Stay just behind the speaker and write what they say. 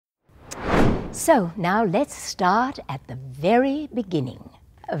So now let's start at the very beginning.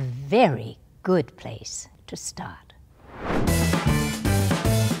 A very good place to start.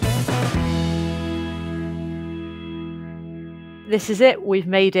 This is it. We've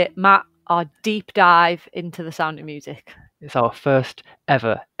made it, Matt. Our deep dive into The Sound of Music. It's our first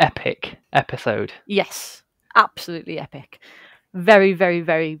ever epic episode. Yes, absolutely epic. Very, very,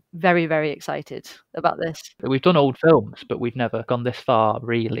 very, very, very excited about this. We've done old films, but we've never gone this far,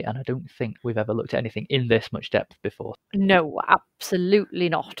 really, and I don't think we've ever looked at anything in this much depth before. No, absolutely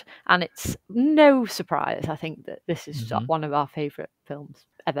not. And it's no surprise, I think, that this is one of our favourite films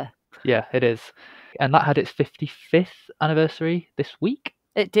ever. Yeah, it is. And that had its 55th anniversary this week.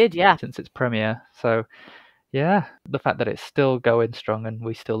 It did, yeah. Since its premiere. So, yeah, the fact that it's still going strong and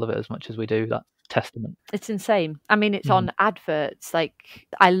we still love it as much as we do, that's testament. It's insane. I mean, it's on adverts. Like,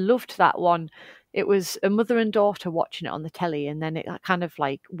 I loved that one. It was a mother and daughter watching it on the telly, and then it kind of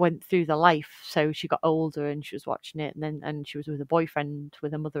like went through the life. So she got older and she was watching it, and she was with a boyfriend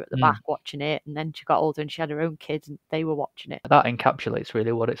with a mother at the back watching it, and then she got older and she had her own kids and they were watching it. That encapsulates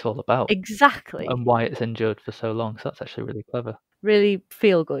really what it's all about. Exactly. And why it's endured for so long. So that's actually really clever. Really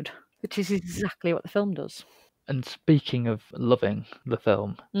feel good, which is exactly what the film does. And speaking of loving the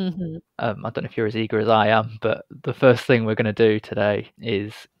film, I don't know if you're as eager as I am, but the first thing we're going to do today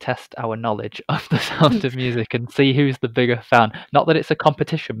is test our knowledge of The Sound of Music and see who's the bigger fan. Not that it's a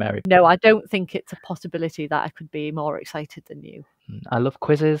competition, Mary. No, I don't think it's a possibility that I could be more excited than you. I love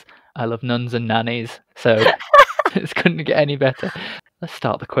quizzes. I love nuns and nannies. So it couldn't get any better. Let's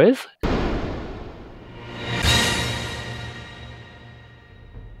start the quiz.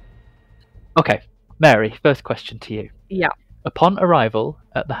 Okay. Mary, first question to you. Yeah. Upon arrival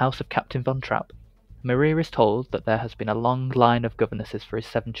at the house of Captain Von Trapp, Maria is told that there has been a long line of governesses for his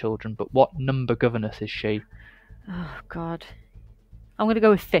 7 children, but what number governess is she? Oh, God. I'm going to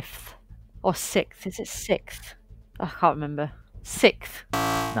go with 5th or 6th. Is it 6th? I can't remember. 6th.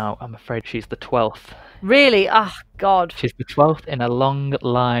 No, I'm afraid she's the 12th. Really? Oh, God. She's the 12th in a long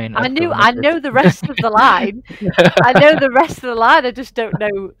line. I know the rest of the line. I know the rest of the line. I just don't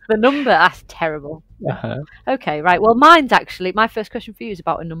know the number. That's terrible. Okay, right. Well, my first question for you is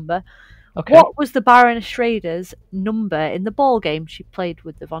about a number. Okay. What was the Baroness Schrader's number in the ball game she played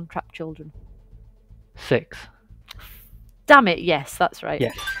with the Von Trapp children? 6. Damn it, yes, that's right.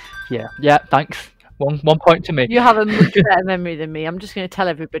 Yes. Yeah, thanks. One point to me. You have a much better memory than me. I'm just going to tell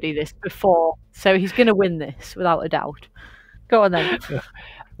everybody this before. So he's going to win this, without a doubt. Go on then.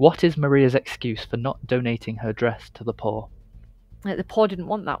 What is Maria's excuse for not donating her dress to the poor? The poor didn't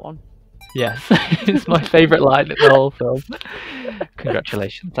want that one. Yes, it's my favourite line in the whole film.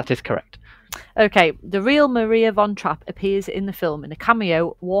 Congratulations, that is correct. Okay, the real Maria Von Trapp appears in the film in a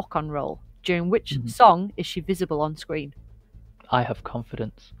cameo walk-on role. During which song is she visible on screen? I Have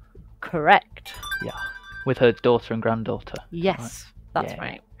Confidence. Correct. Yeah, with her daughter and granddaughter. Yes, that's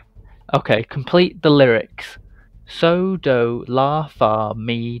right. Okay, complete the lyrics. So, do, la, fa,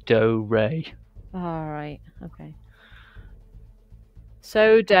 mi, do, re. All right, okay.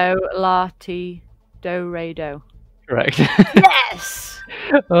 So, do, la, ti, do, re, do. Correct. Yes!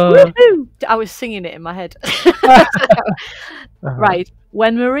 Woohoo! I was singing it in my head. Right.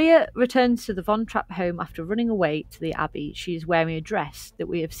 When Maria returns to the Von Trapp home after running away to the Abbey, she is wearing a dress that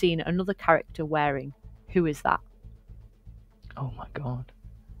we have seen another character wearing. Who is that? Oh my god.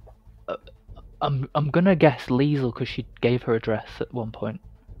 I'm gonna guess Liesel because she gave her a dress at one point.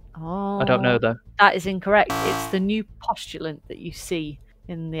 Oh, I don't know though. That is incorrect. It's the new postulant that you see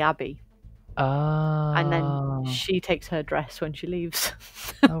in the Abbey. And then she takes her dress when she leaves.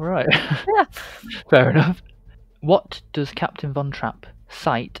 Oh, right. Yeah. Fair enough. What does Captain Von Trapp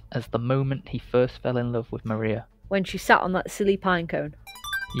cite as the moment he first fell in love with Maria? When she sat on that silly pine cone.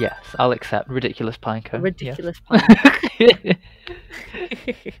 Yes, I'll accept. Ridiculous pine cone. Ridiculous pine cone.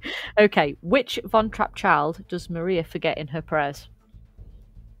 Okay, which Von Trapp child does Maria forget in her prayers?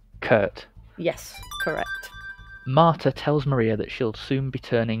 Kurt. Yes, correct. Marta tells Maria that she'll soon be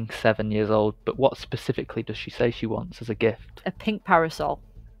turning 7 years old, but what specifically does she say she wants as a gift? A pink parasol.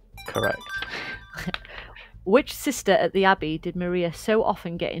 Correct. Which sister at the Abbey did Maria so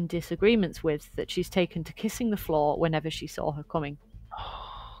often get in disagreements with that she's taken to kissing the floor whenever she saw her coming?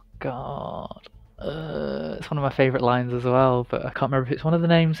 Oh, God. It's one of my favourite lines as well, but I can't remember if it's one of the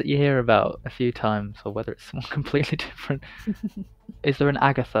names that you hear about a few times or whether it's someone completely different. Is there an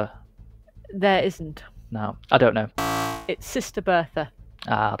Agatha? There isn't. No, I don't know. It's Sister Bertha.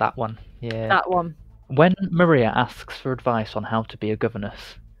 Ah, that one. Yeah. That one. When Maria asks for advice on how to be a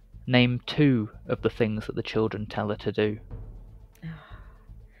governess, name 2 of the things that the children tell her to do.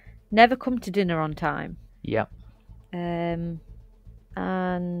 Never come to dinner on time. Yep. And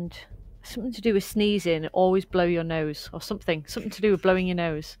Something to do with sneezing. Always blow your nose, or something. Something to do with blowing your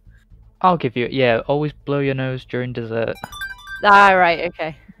nose. I'll give you, yeah, always blow your nose during dessert. Ah, right,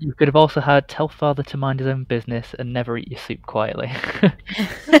 okay. You could have also had tell father to mind his own business and never eat your soup quietly.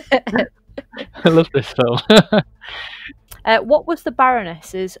 I love this film. What was the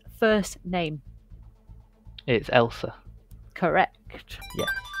Baroness's first name? It's Elsa. Correct. Yes.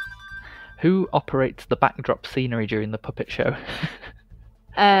 Who operates the backdrop scenery during the puppet show?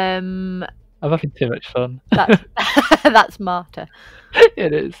 Um, I'm having too much fun. that's Marta.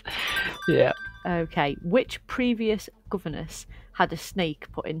 It is. Yeah. Okay. Which previous governess had a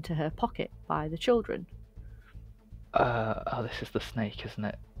snake put into her pocket by the children? Oh, this is the snake, isn't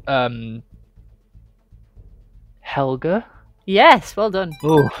it? Helga? Yes, well done.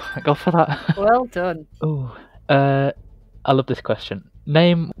 Oh, I go for that. Well done. Oh, I love this question.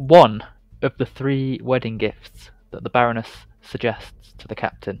 Name one of the 3 wedding gifts that the Baroness suggests to the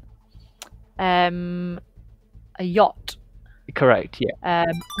captain. A yacht. Correct, yeah.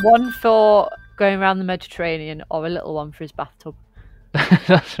 One for going around the Mediterranean, or a little one for his bathtub.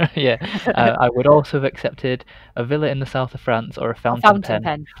 That's right, yeah. I would also have accepted a villa in the south of France or a fountain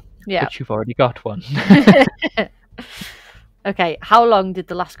pen. Yeah. But you've already got one. Okay, how long did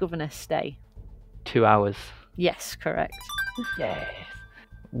the last governess stay? 2 hours. Yes, correct. Yes.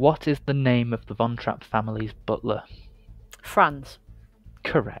 What is the name of the Von Trapp family's butler? Franz.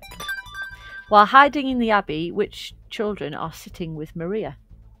 Correct. While hiding in the abbey, which children are sitting with Maria?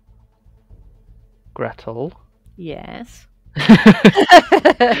 Gretel. Yes.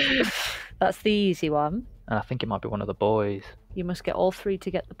 That's the easy one. And I think it might be one of the boys. You must get all 3 to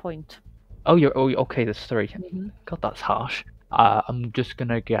get the point. Oh, okay, there's 3. God, that's harsh. I'm just going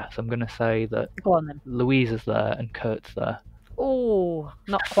to guess. I'm going to say that Go on then. Louisa's there and Kurt's there. Oh,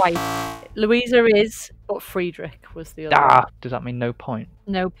 not quite. Louisa is, but Friedrich was the other one. Does that mean no point?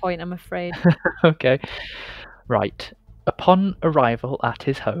 No point, I'm afraid. Okay. Right. Upon arrival at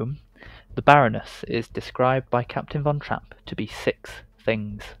his home, the Baroness is described by Captain Von Trapp to be 6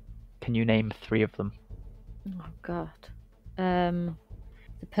 things. Can you name 3 of them? Oh, God.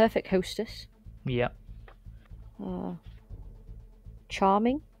 The perfect hostess. Yeah.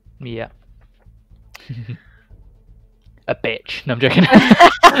 Charming. Yeah. A bitch. No, I'm joking.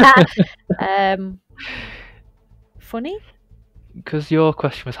 Funny? Because your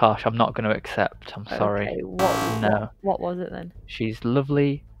question was harsh, I'm not going to accept. I'm sorry. Okay, what was it then? She's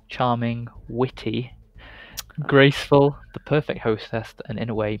lovely, charming, witty, graceful, the perfect hostess, and in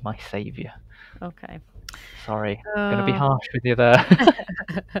a way, my saviour. Okay. Sorry, I'm going to be harsh with you there.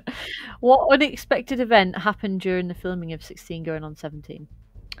 What unexpected event happened during the filming of 16 Going on 17?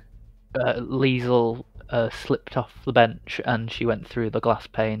 Liesel slipped off the bench and she went through the glass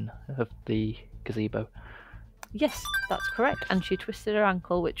pane of the gazebo. Yes, that's correct. And she twisted her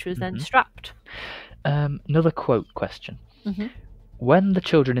ankle, which was then strapped. Another quote question. When the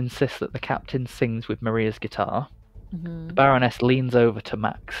children insist that the captain sings with Maria's guitar, the Baroness leans over to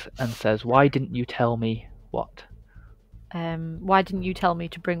Max and says, "Why didn't you tell me what?" Why didn't you tell me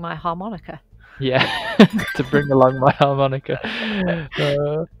to bring my harmonica? Yeah, to bring along my harmonica.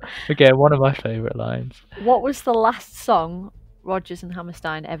 Again, one of my favourite lines. What was the last song Rodgers and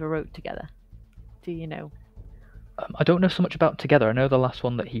Hammerstein ever wrote together? Do you know? I don't know so much about Together. I know the last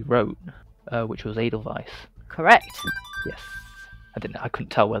one that he wrote, which was Edelweiss. Correct. Yes. I couldn't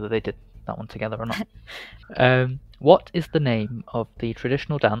tell whether they did that one together or not. What is the name of the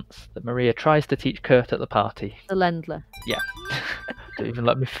traditional dance that Maria tries to teach Kurt at the party? The Ländler. Yeah. Don't even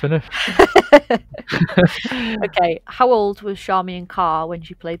let me finish. Okay, how old was Charmian Carr when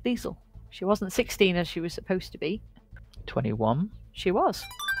she played Liesel? She wasn't 16 as she was supposed to be. 21. She was.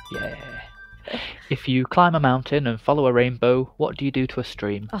 Yeah. If you climb a mountain and follow a rainbow, what do you do to a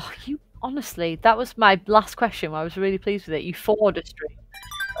stream? Oh, honestly, that was my last question. I was really pleased with it. You ford a stream.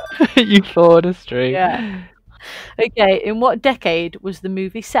 You ford a stream. Yeah. Okay, in what decade was the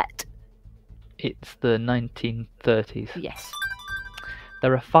movie set? It's the 1930s. Yes.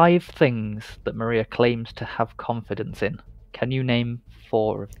 There are 5 things that Maria claims to have confidence in. Can you name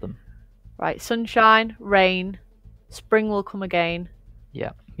 4 of them? Right, sunshine, rain, spring will come again.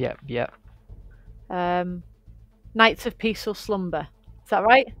 Yeah. Nights of peaceful slumber. Is that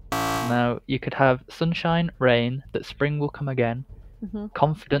right? Now, you could have sunshine, rain, that spring will come again,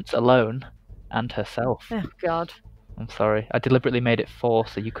 confidence alone, and herself. Oh, God. I'm sorry. I deliberately made it 4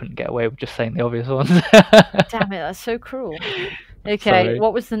 so you couldn't get away with just saying the obvious ones. Damn it, that's so cruel. Okay, Sorry.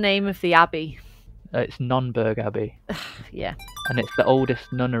 What was the name of the abbey? It's Nonnberg Abbey. Yeah. And it's the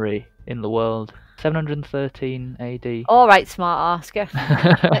oldest nunnery in the world. 713 AD. All right, smart asker.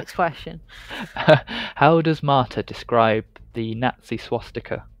 Next question. How does Marta describe the Nazi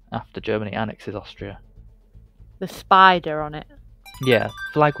swastika after Germany annexes Austria. The spider on it. Yeah,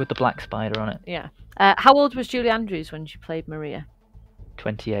 flag with the black spider on it. Yeah. How old was Julie Andrews when she played Maria?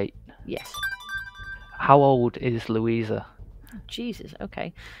 28. Yes. How old is Louisa? Jesus,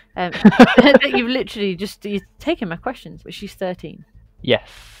 okay. You've literally you're taking my questions, but she's 13. Yes.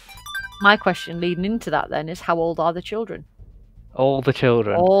 My question leading into that then is how old are the children? All the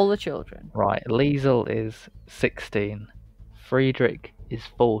children. All the children. Right, Liesel is 16. Friedrich is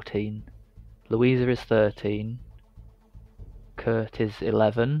 14. Louisa is 13. Kurt is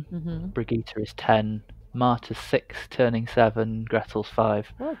 11. Mm-hmm. Brigitte is 10. Marta's 6, turning 7. Gretel's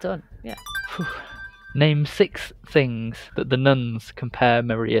 5. Well done, yeah. Name 6 things that the nuns compare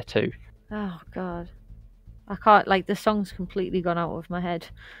Maria to. Oh, God. I can't, like, the song's completely gone out of my head.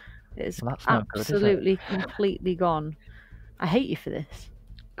 It's Well, that's not good, is it? absolutely, completely gone. I hate you for this.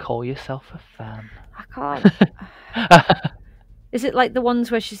 Call yourself a fan. I can't. Is it like the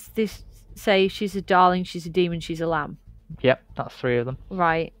ones where say she's a darling, she's a demon, she's a lamb? Yep, that's 3 of them.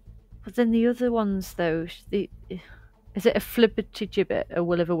 Right. But then the other ones, though, is it a flibberty gibbet, a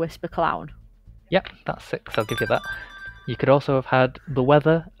will-o'-the-wisp, a clown? Yep, that's 6, I'll give you that. You could also have had the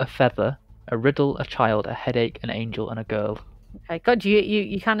weather, a feather, a riddle, a child, a headache, an angel, and a girl. Okay, God,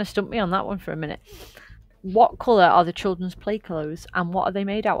 you kind of stumped me on that one for a minute. What colour are the children's play clothes, and what are they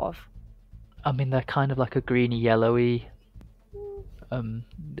made out of? I mean, they're kind of like a greeny yellowy.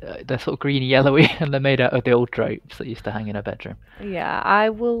 They're sort of greeny yellowy, and they're made out of the old drapes that used to hang in a bedroom. Yeah, I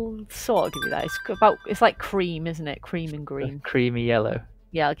will sort of give you that. It's like cream, isn't it? Cream and green. Creamy yellow.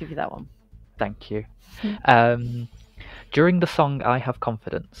 Yeah, I'll give you that one. Thank you. During the song I Have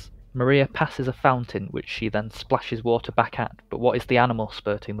Confidence, Maria passes a fountain which she then splashes water back at, but what is the animal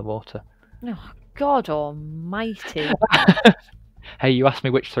spurting the water? Oh, God almighty. Hey, you asked me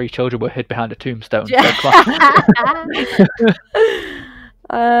which 3 children were hid behind a tombstone. Is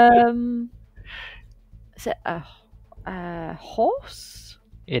it a horse?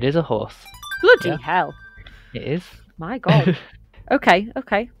 It is a horse. Bloody hell. It is. My God. Okay.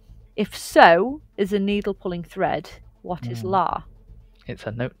 If so is a needle pulling thread, what is la? It's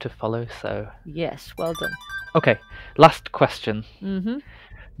a note to follow, so... Yes, well done. Okay, last question. Mm-hmm.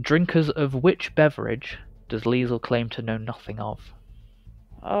 Drinkers of which beverage does Liesel claim to know nothing of?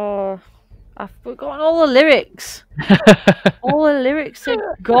 Oh, I've forgotten all the lyrics. All the lyrics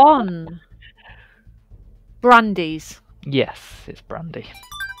are gone. Brandies. Yes, it's brandy.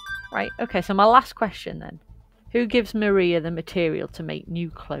 Right, okay, so my last question then. Who gives Maria the material to make new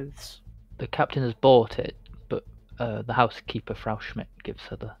clothes? The captain has bought it, but the housekeeper, Frau Schmidt, gives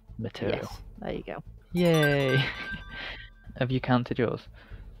her the material. Yes, there you go. Yay! Have you counted yours?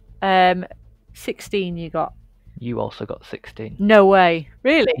 16 you got. You also got 16. No way.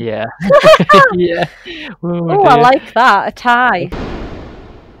 Really? Yeah. Yeah. Oh, I like that. A tie.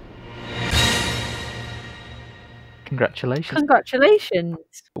 Congratulations. Congratulations.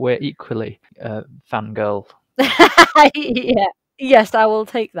 We're equally fangirl. Yeah. Yes, I will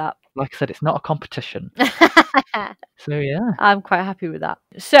take that. Like I said, it's not a competition. So, yeah. I'm quite happy with that.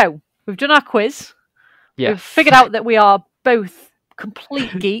 So, we've done our quiz. Yes. We've figured out that we are both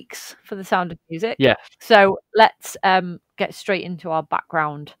complete geeks for The Sound of Music. Yes. So, let's get straight into our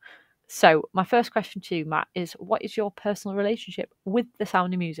background. So, my first question to you, Matt, is what is your personal relationship with The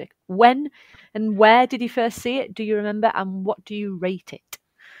Sound of Music? When and where did you first see it? Do you remember? And what do you rate it?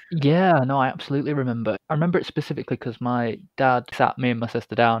 Yeah, no, I absolutely remember. I remember it specifically because my dad sat me and my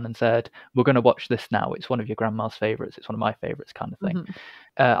sister down and said, we're going to watch this now. It's one of your grandma's favourites. It's one of my favourites kind of thing.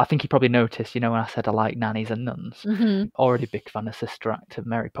 Mm-hmm. I think he probably noticed, when I said I like nannies and nuns. Mm-hmm. Already big fan of Sister Act of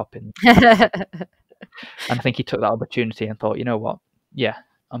Mary Poppins. And I think he took that opportunity and thought, you know what? Yeah,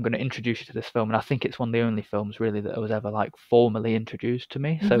 I'm going to introduce you to this film. And I think it's one of the only films really that was ever like formally introduced to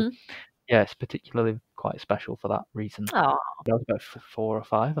me. So yeah, it's particularly quite special for that reason. Oh. I was about 4 or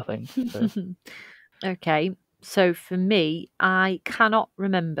 5, I think. So. Okay, so for me, I cannot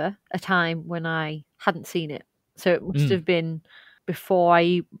remember a time when I hadn't seen it. So it must have been before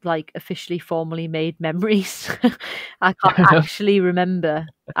I officially formally made memories. I can't actually remember.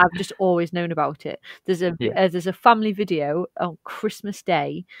 I've just always known about it. There's a family video on Christmas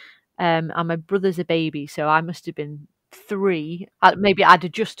Day, and my brother's a baby, so I must have been 3. Maybe I'd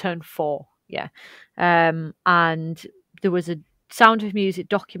have just turned 4. Yeah, and there was a Sound of Music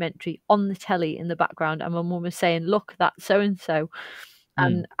documentary on the telly in the background, and my mum was saying, "Look, that's so and so,"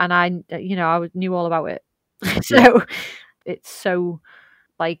 and I knew all about it. So it's so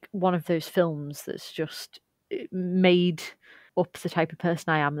like one of those films that's just made up the type of person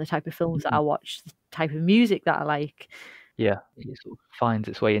I am, the type of films that I watch, the type of music that I like. Yeah, it sort of finds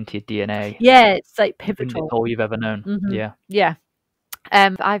its way into your DNA. Yeah, it's like pivotal. It's all you've ever known. Mm-hmm. Yeah. Yeah.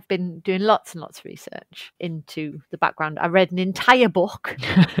 I've been doing lots and lots of research into the background. I read an entire book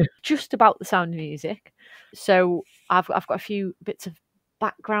just about The Sound of Music. So I've got a few bits of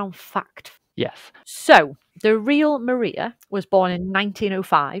background fact. Yes. So the real Maria was born in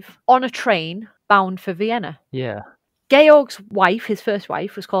 1905 on a train bound for Vienna. Yeah. Georg's wife, his first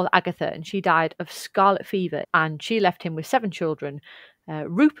wife, was called Agatha, and she died of scarlet fever, and she left him with 7 children: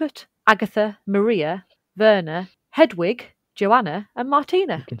 Rupert, Agatha, Maria, Werner, Hedwig, Joanna, and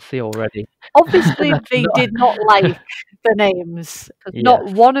Martina. You can see already. Obviously, That's they not- did not like the names. Not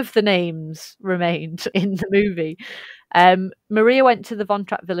Yes. one of the names remained in the movie. Maria went to the Von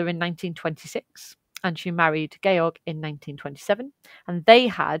Trapp Villa in 1926, and she married Georg in 1927, and they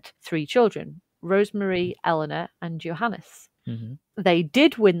had 3 children: Rosemary, Eleanor, and Johannes. Mhm. They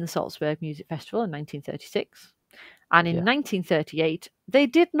did win the Salzburg Music Festival in 1936, and in Yeah. 1938 they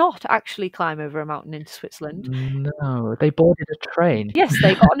did not actually climb over a mountain into Switzerland. No, they boarded a train. Yes,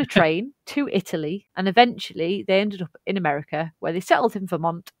 they got on a train to Italy, and eventually they ended up in America, where they settled in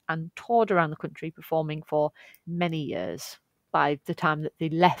Vermont and toured around the country, performing for many years. By the time that they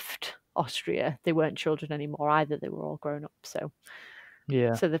left Austria, they weren't children anymore either. They were all grown up. So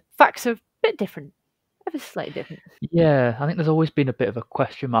Yeah. the facts are a bit different, ever slightly different. Yeah, I think there's always been a bit of a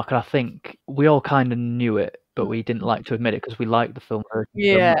question mark, and I think we all kind of knew it, but we didn't like to admit it because we liked the film version so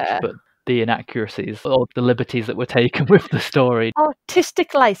Yeah. much. But the inaccuracies or the liberties that were taken with the story,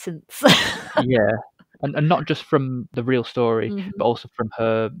 Artistic license. yeah, and not just from the real story, Mhm. but also from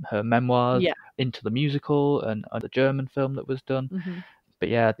her memoirs Yeah. into the musical and the German film that was done. Mhm. But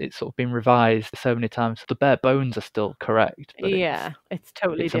yeah, it's sort of been revised so many times. The bare bones are still correct, but Yeah, it's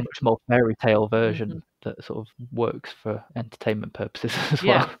totally it's a different. much more fairy tale version that sort of works for entertainment purposes as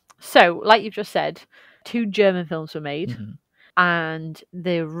Yeah. well. So, like you've just said, 2 German films were made, Mhm. and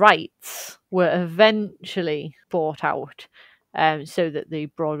the rights were eventually bought out so that the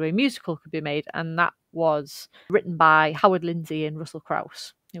Broadway musical could be made, and that was written by Howard Lindsay and Russell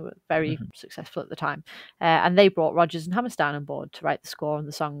Crouse, who were very successful at the time. And they brought Rodgers and Hammerstein on board to write the score and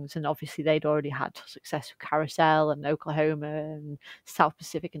the songs, and obviously they'd already had success with Carousel and Oklahoma and South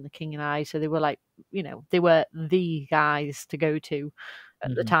Pacific and The King and I, so they were like, they were the guys to go to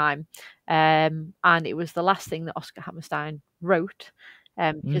at the time. And it was the last thing that Oscar Hammerstein wrote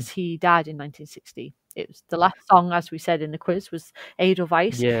because he died in 1960. It was the last song, as we said in the quiz, was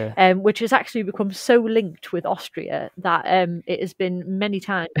Edelweiss, Yeah. which has actually become so linked with Austria that it has been many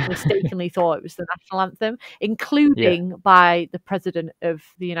times mistakenly thought it was the national anthem, including by the President of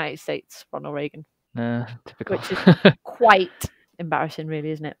the United States, Ronald Reagan. Typical. Which is quite embarrassing,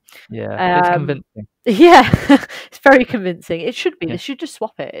 really, isn't it? Yeah, it's convincing. Yeah, it's very convincing. It should be. Yeah. They should just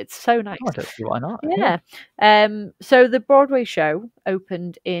swap it. It's so nice. Oh, I don't see why not. Yeah. So the Broadway show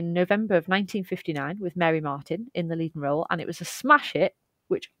opened in November of 1959 with Mary Martin in the leading role, and it was a smash hit,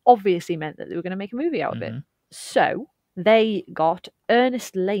 which obviously meant that they were going to make a movie out of it. So they got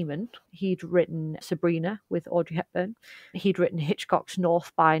Ernest Lehman. He'd written Sabrina with Audrey Hepburn. He'd written Hitchcock's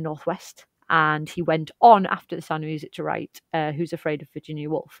North by Northwest. And he went on after The Sound of Music to write Who's Afraid of Virginia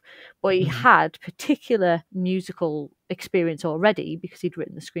Woolf. But he had particular musical experience already because he'd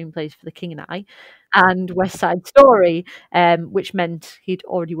written the screenplays for The King and I and West Side Story, which meant he'd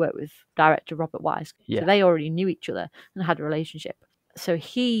already worked with director Robert Wise. Yeah. So they already knew each other and had a relationship. So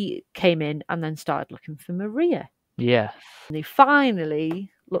he came in and then started looking for Maria. Yeah. And they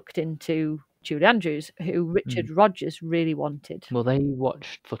finally looked into Julie Andrews, who Richard Rodgers really wanted. Well, they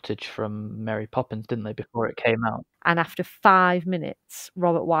watched footage from Mary Poppins, didn't they, before it came out? And after 5 minutes,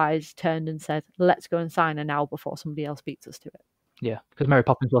 Robert Wise turned and said, let's go and sign her now before somebody else beats us to it. Yeah, because Mary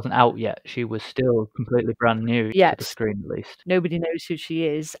Poppins wasn't out yet. She was still completely brand new to the screen, at least. Nobody knows who she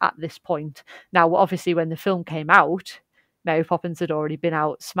is at this point. Now, obviously, when the film came out, Mary Poppins had already been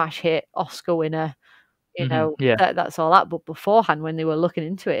out, smash hit, Oscar winner. That's all that. But beforehand, when they were looking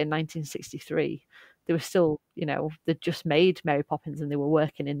into it in 1963, they were still, they'd just made Mary Poppins and they were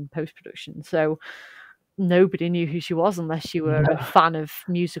working in post-production. So nobody knew who she was unless you were a fan of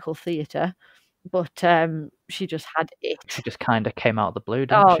musical theatre. But she just had it. She just kind of came out of the blue,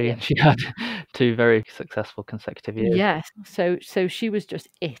 didn't she? Yeah. And she had 2 very successful consecutive years. Yes. So she was just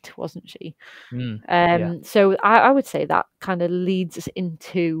it, wasn't she? Yeah. So I would say that kind of leads us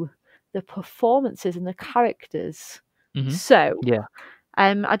into the performances and the characters. So yeah.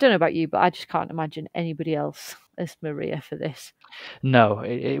 I don't know about you, but I just can't imagine anybody else as Maria for this. No,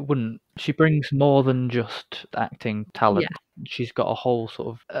 it wouldn't. She brings more than just acting talent. Yeah. She's got a whole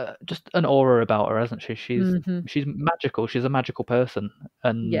sort of just an aura about her, hasn't she? She's magical. She's a magical person,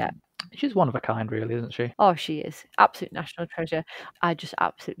 and she's one of a kind, really, isn't she? Oh, she is. Absolute national treasure. I just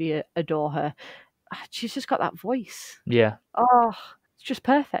absolutely adore her. She's just got that voice. Yeah. Oh, It's just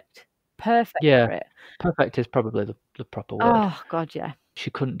perfect. Perfect Yeah. for it. Perfect is probably the proper word. Oh God, yeah. She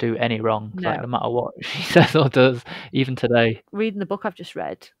couldn't do any wrong. Like, No. no matter what she says or does, even today. Reading the book I've just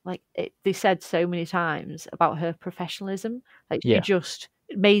read, like they said so many times about her professionalism. Like she Yeah. just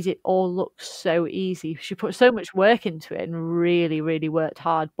made it all look so easy. She put so much work into it and really, really worked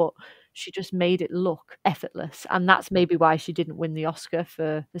hard, but she just made it look effortless. And that's maybe why she didn't win the Oscar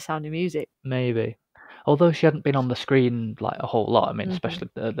for The Sound of Music. Maybe. Although she hadn't been on the screen like a whole lot, I mean, Mhm. especially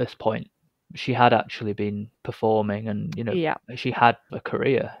at this point, she had actually been performing and, you know, Yeah. she had a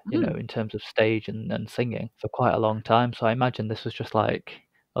career, you know, Mm. in terms of stage and singing for quite a long time. So I imagine this was just like,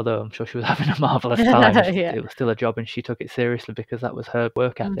 although I'm sure she was having a marvelous time, Yeah. it was still a job and she took it seriously because that was her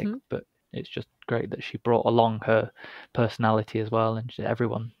work ethic. Mhm. But it's just great that she brought along her personality as well, and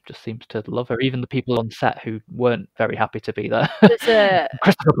everyone just seems to love her, even the people on set who weren't very happy to be there. There's a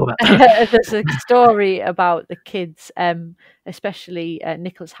Christopher Plummer. there's a story about the kids, especially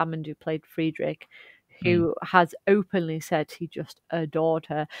Nicholas Hammond, who played Friedrich, who has openly said he just adored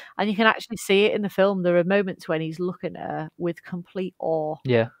her. And you can actually see it in the film. There are moments when he's looking at her with complete awe.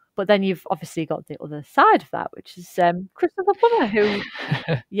 Yeah. But then you've obviously got the other side of that, which is Christopher Plummer, who,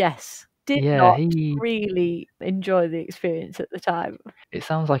 yes, did Yeah, not he. really enjoy the experience at the time. It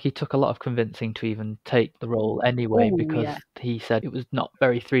sounds like he took a lot of convincing to even take the role anyway, Ooh, because yeah. he said it was not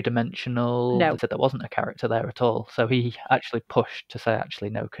very three-dimensional. No. He said there wasn't a character there at all. So he actually pushed to say, actually,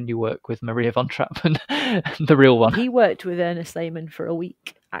 no, can you work with Maria von Trapp, the real one? He worked with Ernest Lehman for a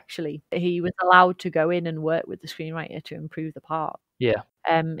week, actually. He was allowed to go in and work with the screenwriter to improve the part. Yeah.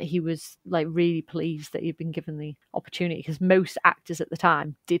 He was like really pleased that he'd been given the opportunity, because most actors at the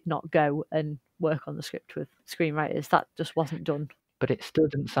time did not go and work on the script with screenwriters. That just wasn't done. But it still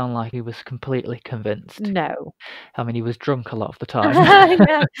didn't sound like he was completely convinced. No. I mean, he was drunk a lot of the time.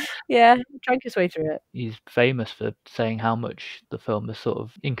 yeah, drank his way through it. He's famous for saying how much the film has sort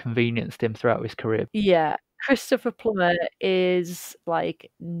of inconvenienced him throughout his career. Yeah. Christopher Plummer is like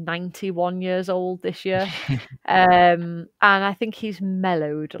 91 years old this year. And I think he's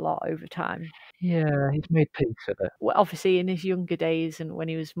mellowed a lot over time. Yeah, he's made peace with it. Well, obviously in his younger days and when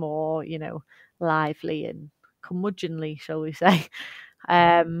he was more, lively and curmudgeonly, shall we say,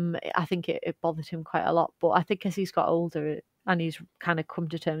 I think it bothered him quite a lot. But I think as he's got older and he's kind of come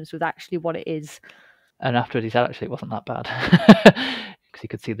to terms with actually what it is. And afterwards he said actually it wasn't that bad, because he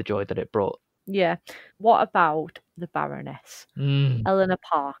could see the joy that it brought. Yeah. What about the Baroness? Eleanor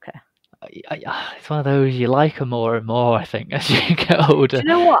Parker. It's one of those, you like her more and more, I think, as you get older. Do you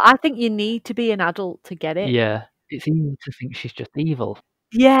know what? I think you need to be an adult to get it. Yeah. It's easy to think she's just evil.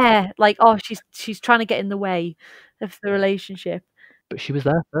 Yeah. Like, she's trying to get in the way of the relationship. But she was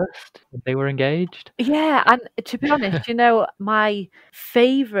there first. They were engaged. Yeah, and to be honest, my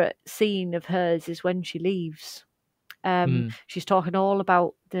favourite scene of hers is when she leaves. She's talking all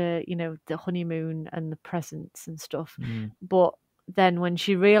about the honeymoon and the presents and stuff. But then when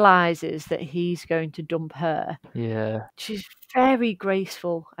she realizes that he's going to dump her, she's very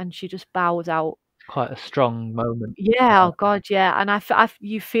graceful and she just bows out. Quite a strong moment. Yeah, oh God, yeah. And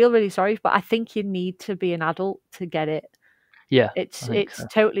you feel really sorry, but I think you need to be an adult to get it. Yeah, it's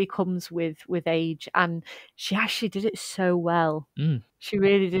totally comes with age, and she actually did it so well. She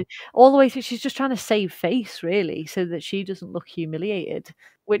really did, all the way through. She's just trying to save face, really, so that she doesn't look humiliated.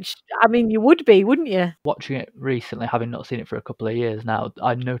 Which, I mean, you would be, wouldn't you? Watching it recently, having not seen it for a couple of years now,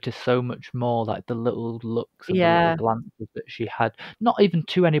 I noticed so much more, like the little looks and the little glances that she had, not even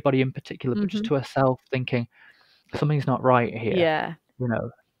to anybody in particular, but just to herself, thinking something's not right here. Yeah.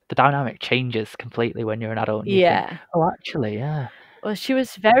 The dynamic changes completely when you're an adult. And you think, oh, actually, yeah. Well, she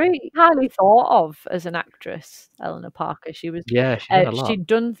was very highly thought of as an actress, Eleanor Parker. She was. Yeah, she did a lot. She'd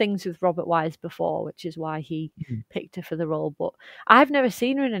done things with Robert Wise before, which is why he picked her for the role. But I've never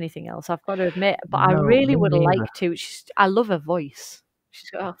seen her in anything else, I've got to admit. But I really would like to. I love her voice. She's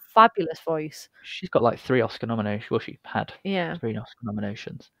got a fabulous voice. She's got like 3 Oscar nominations. Well, she had 3 Oscar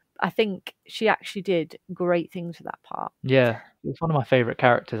nominations. I think she actually did great things with that part. Yeah, it's one of my favourite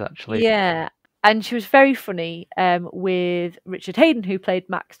characters, actually. Yeah, and she was very funny with Richard Hayden, who played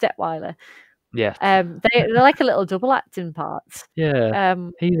Max Detweiler. Yes. They're like a little double act in parts. Yeah,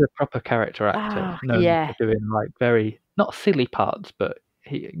 he's a proper character actor. Known for doing like very, not silly parts, but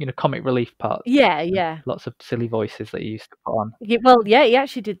comic relief parts. Yeah. Lots of silly voices that he used to put on. Yeah, he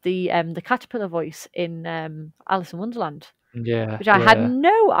actually did the caterpillar voice in Alice in Wonderland. Yeah, which I had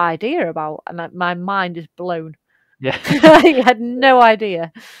no idea about, and my mind is blown. Yeah, I had no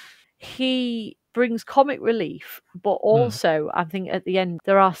idea. He brings comic relief, but also I think at the end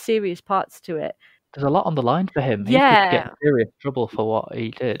there are serious parts to it. There's a lot on the line for him. He could get Yeah. in serious trouble for what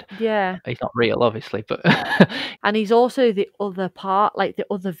he did. Yeah. He's not real, obviously, but And he's also the other part, like the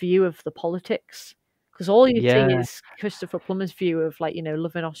other view of the politics. Because all you see yeah, is Christopher Plummer's view of, like, you know,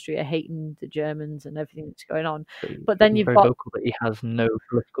 loving Austria, hating the Germans and everything that's going on. But then he's you've very got, vocal that he has no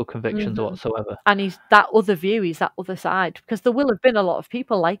political convictions Mhm. whatsoever. and he's that other view, he's that other side. Because there will have been a lot of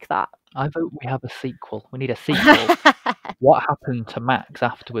people like that. I vote we have a sequel. We need a sequel. What happened to Max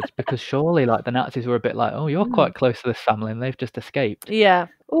afterwards? Because surely, like, the Nazis were a bit like, oh, you're quite close to this family, and they've just escaped. Yeah.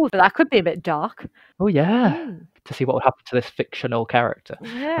 Oh, but that could be a bit dark. Oh yeah, Mm. to see what would happen to this fictional character. I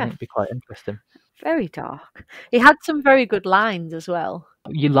Yeah. think it'd be quite interesting. Very dark. He had some very good lines as well.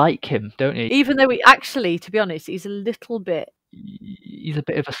 You like him, don't you? Even though he actually, to be honest, he's a little bit He's a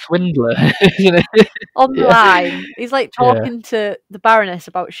bit of a swindler, isn't he? on the Yeah. line. He's like Yeah. talking to the Baroness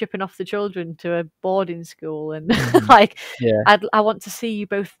about shipping off the children to a boarding school, and Mhm. like, Yeah. I want to see you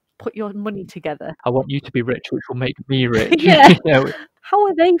both put your money together. I want you to be rich, which will make me rich. Yeah. You know, How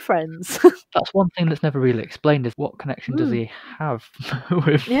are they friends? that's one thing that's never really explained is what connection does he have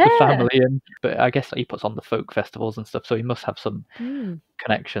with Yeah. the family? But I guess he puts on the folk festivals and stuff, so he must have some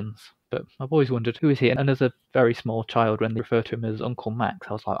connections. But I've always wondered, who is he? And as a very small child, when they refer to him as Uncle Max,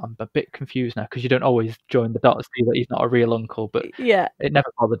 I was like, I'm a bit confused now, because you don't always join the dots, see that he's not a real uncle. But Yeah. it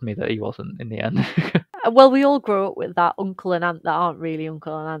never bothered me that he wasn't in the end. Well, we all grow up with that uncle and aunt that aren't really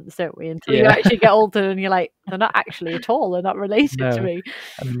uncle and aunts, don't we? Until you Yeah. actually get older and you're like, they're not actually at all. They're not related to No. me.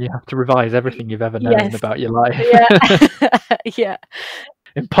 And then you have to revise everything you've ever known Yes. about your life. Yeah. Yeah.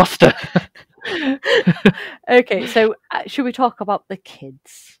 Imposter. Okay, so should we talk about the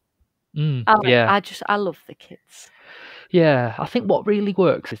kids? Yeah. I love the kids. Yeah, I think what really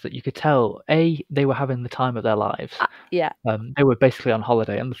works is that you could tell, they were having the time of their lives. Yeah. They were basically on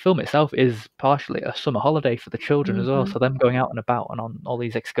holiday, and the film itself is partially a summer holiday for the children as well, so them going out and about and on all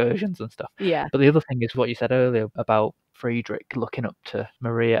these excursions and stuff. Yeah. But the other thing is what you said earlier about Friedrich looking up to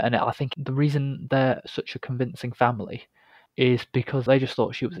Maria, and I think the reason they're such a convincing family is because they just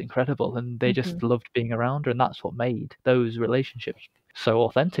thought she was incredible, and they just loved being around her, and that's what made those relationships so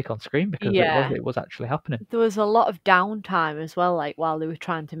authentic on screen, because it was actually happening. There was a lot of downtime as well, like while they were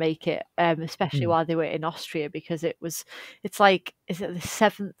trying to make it, especially while they were in Austria, because it's like, is it the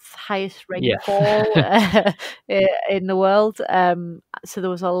 7th highest rainfall in the world? So there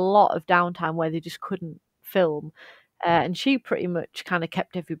was a lot of downtime where they just couldn't film. And she pretty much kind of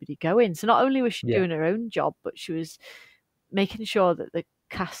kept everybody going. So not only was she doing her own job, but she was making sure that the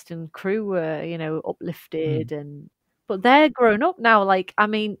cast and crew were, you know, uplifted but they're grown up now. Like, I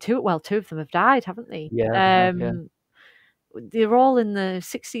mean, two of them have died, haven't they? Yeah. They're all in the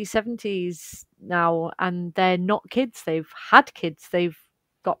 60s, 70s now, and they're not kids. They've had kids. They've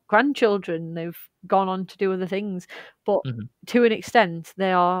got grandchildren. They've gone on to do other things. But to an extent,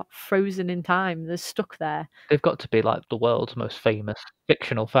 they are frozen in time. They're stuck there. They've got to be like the world's most famous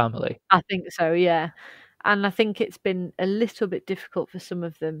fictional family. I think so, yeah. And I think it's been a little bit difficult for some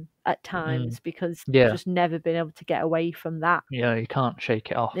of them at times because they've just never been able to get away from that. Yeah, you can't shake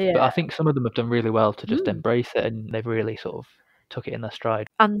it off. Yeah. But I think some of them have done really well to just embrace it, and they've really sort of took it in their stride.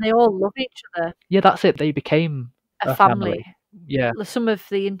 And they all love each other. Yeah, that's it. They became a family. Yeah. Some of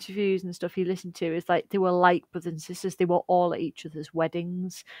the interviews and stuff you listen to is like they were like brothers and sisters. They were all at each other's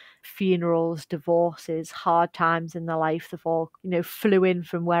weddings, funerals, divorces, hard times in their life. They've all, you know, flew in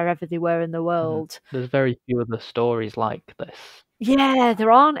from wherever they were in the world. There's very few other stories like this. Yeah,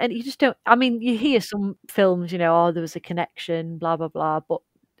 there aren't, and you just don't. I mean, you hear some films, you know, oh, there was a connection, blah blah blah, but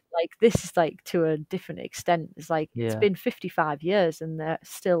like this is like to a different extent. It's like it's been 55 years and they're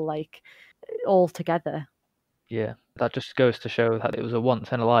still like all together. Yeah, that just goes to show that it was a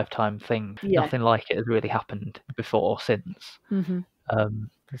once in a lifetime thing. Yeah. Nothing like it has really happened before or since.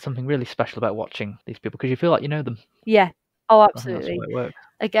 There's something really special about watching these people because you feel like you know them. Yeah. Oh, I think absolutely. that's the way it works.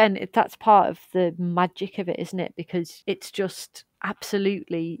 Again, that's part of the magic of it, isn't it? Because it's just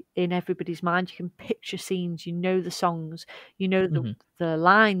absolutely in everybody's mind. You can picture scenes, you know the songs, you know the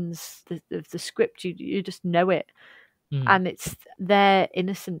lines, the script, you just know it. And it's their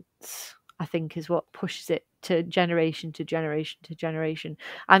innocence, I think, is what pushes it to generation to generation to generation.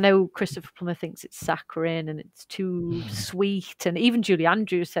 I know Christopher Plummer thinks it's saccharine and it's too sweet, and even Julie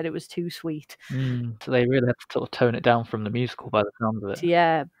Andrews said it was too sweet. So they really had to sort of tone it down from the musical by the sound of it.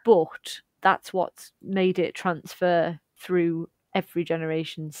 Yeah, but that's what's made it transfer through every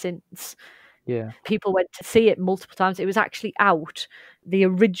generation since. Yeah. People went to see it multiple times. It was actually out, the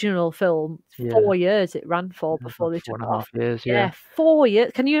original film, 4 years it ran for before they took it off. 4.5 years, Yeah, 4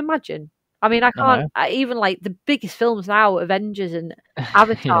 years. Can you imagine? I mean, I can't. Even like the biggest films now, Avengers and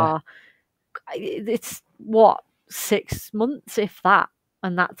Avatar, it's what, 6 months, if that.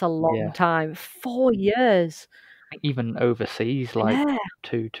 and that's a long Yeah. time. 4 years. Even overseas, like Yeah.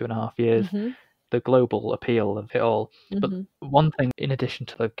 2.5 years, Mhm. the global appeal of it all. But Mhm. one thing, in addition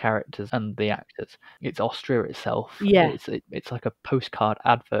to the characters and the actors, it's Austria itself. Yeah. It's like a postcard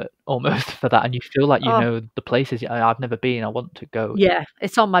advert almost for that, and you feel like you Oh, know the places. I've never been. I want to go. yeah,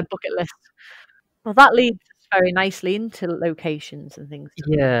 it's on my bucket list. Well, that leads us very nicely into locations and things,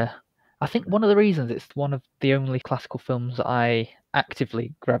 doesn't it? Yeah, I think one of the reasons it's one of the only classical films that I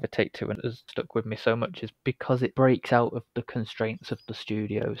actively gravitate to and has stuck with me so much is because it breaks out of the constraints of the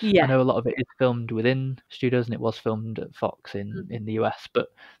studios. I Yeah. know a lot of it is filmed within studios and it was filmed at Fox in Mhm. the US, but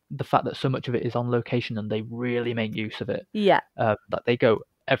the fact that so much of it is on location and they really make use of it, Yeah. that they go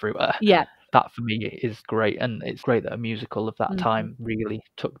everywhere. Yeah. That for me is great, and it's great that a musical of that Mhm. time really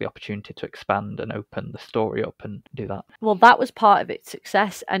took the opportunity to expand and open the story up and do that. Well, that was part of its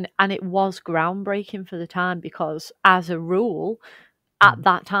success, and it was groundbreaking for the time because, as a rule, at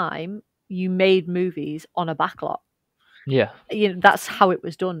that time, you made movies on a backlot. Yeah. You know, that's how it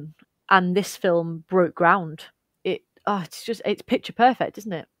was done, and this film broke ground. It's picture perfect,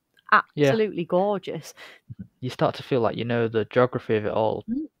 isn't it? Yeah. Absolutely gorgeous. You start to feel like you know the geography of it all,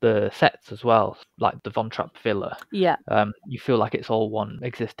 Mm. the sets as well, like the Von Trapp Villa. Yeah. You feel like it's all one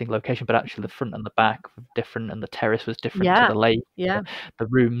existing location, but actually the front and the back were different, and the terrace was different to Yeah. the lake. Yeah. The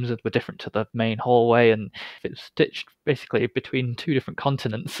rooms were different to the main hallway, and it's stitched basically between two different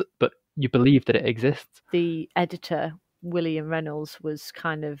continents, but you believe that it exists. The editor, William Reynolds, was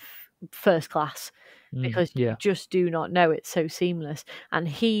kind of first class because you Yeah. just do not know, it's so seamless. And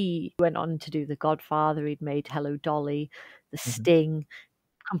he went on to do The Godfather. He'd made Hello Dolly, The Sting.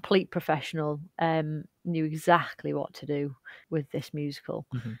 Complete professional, knew exactly what to do with this musical.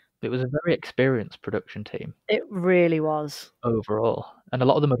 It was a very experienced production team It really was. overall, and a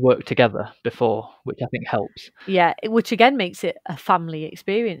lot of them had worked together before, which I think helps. Yeah, which again makes it a family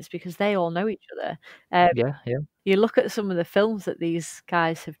experience because they all know each other. Yeah. You look at some of the films that these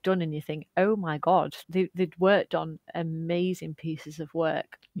guys have done and you think, oh my God, they'd worked on amazing pieces of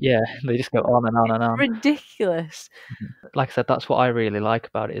work. Yeah, they just go on and on and on. Ridiculous. Like I said, that's what I really like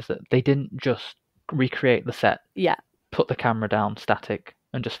about it, is that they didn't just recreate the set, Yeah. put the camera down static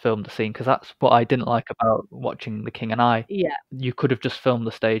and just film the scene, because that's what I didn't like about watching The King and I. Yeah. You could have just filmed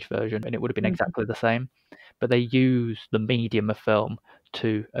the stage version and it would have been exactly the same, but they used the medium of film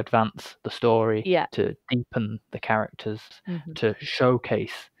to advance the story, Yeah. to deepen the characters, to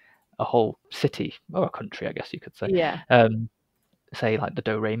showcase a whole city, or a country, I guess you could say. Yeah. Say like the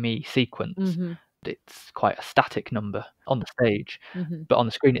Do Re Mi sequence. It's quite a static number on the stage, but on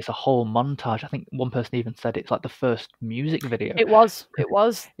the screen it's a whole montage. I think one person even said it's like the first music video. It was.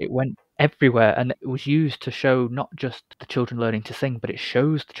 It went everywhere, and it was used to show not just the children learning to sing, but it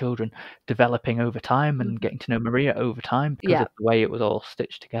shows the children developing over time and getting to know Maria over time because of the way it was all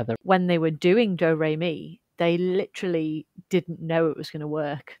stitched together. When they were doing Do Re Mi, they literally didn't know it was going to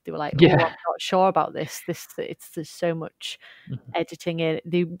work. They were like, "Oh, Yeah. I'm not sure about this. There's so much editing in it."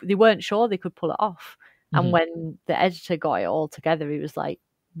 They weren't sure they could pull it off. And when the editor got it all together, he was like,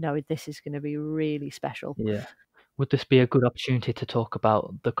 "No, this is going to be really special." Yeah. Would this be a good opportunity to talk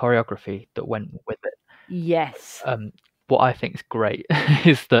about the choreography that went with it? Yes. What I think is great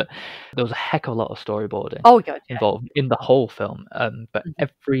is that there was a heck of a lot of storyboarding Oh God, yeah. involved in the whole film, but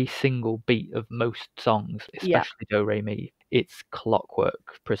every single beat of most songs, especially Do Re Mi, it's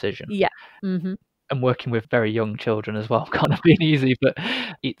clockwork precision. Yeah. Mm-hmm. And working with very young children as well can't have been easy, but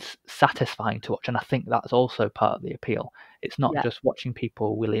it's satisfying to watch, and I think that's also part of the appeal. It's not just watching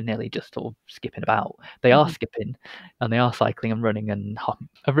people willy-nilly just sort of skipping about. They are skipping, and they are cycling and running and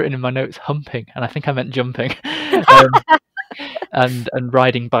I've written in my notes humping, and I think I meant jumping. And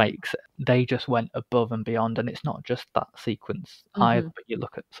riding bikes. They just went above and beyond, and it's not just that sequence either, but you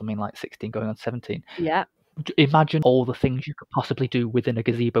look at something like 16 going on 17. Yeah. Imagine all the things you could possibly do within a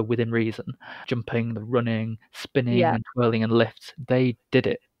gazebo within reason. Jumping, the running, spinning and twirling and lifts. They did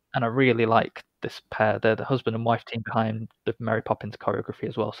it. And I really like this pair. They're the husband and wife team behind the Mary Poppins choreography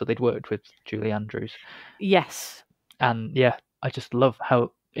as well. So they'd worked with Julie Andrews. Yes. And yeah, I just love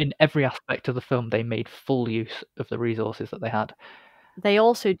how in every aspect of the film they made full use of the resources that they had. They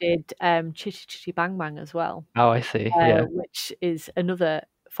also did Chitty Chitty Bang Bang as well. Oh, I see. Yeah. Which is another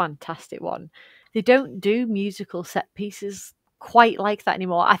fantastic one. They don't do musical set pieces quite like that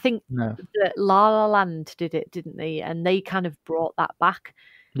anymore. I think that La La Land did it, didn't they? And they kind of brought that back.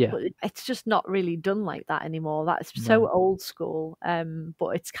 Yeah. But it's just not really done like that anymore. That's so old school.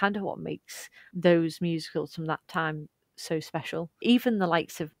 But it's kind of what makes those musicals from that time so special. Even the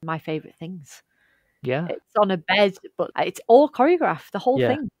likes of My Favourite Things. Yeah. It's on a bed, but it's all choreographed, the whole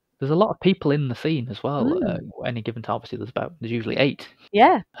thing. There's a lot of people in the scene as well. Mm. Any given time, obviously, there's usually 8,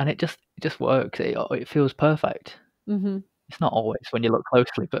 Yeah. and it just works. It feels perfect. Hmm. It's not always when you look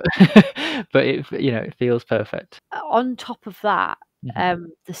closely, but but it feels perfect. On top of that, Mhm.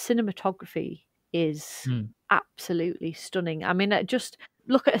 the cinematography is Mm. absolutely stunning. I mean, just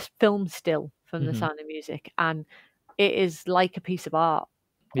look at a film still from The Mhm. Sound of Music, and it is like a piece of art.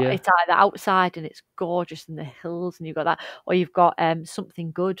 Yeah. It's either outside and it's gorgeous in the hills, and you've got that, or you've got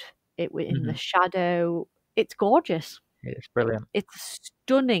Something Good in the Mhm. shadow. It's gorgeous. It's brilliant. It's a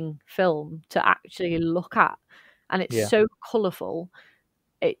stunning film to actually look at, and it's Yeah. so colourful.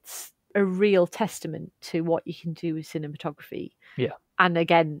 It's a real testament to what you can do with cinematography. Yeah. And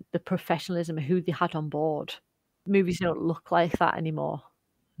again, the professionalism of who they had on board. Movies don't look like that anymore.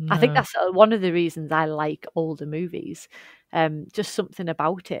 I think No. that's one of the reasons I like older movies. Just something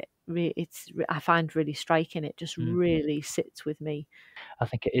about it. I find really striking. It just Mm. really sits with me. I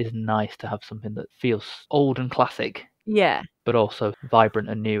think it is nice to have something that feels old and classic, Yeah. but also vibrant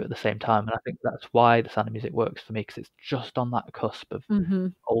and new at the same time. And I think that's why The Sound of Music works for me, because it's just on that cusp of Hmm.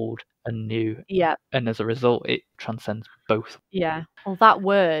 old and new, Yeah. and as a result, it transcends both. Yeah. Well, that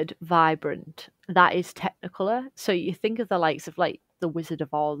word vibrant, that is Technicolor. So you think of the likes of like The Wizard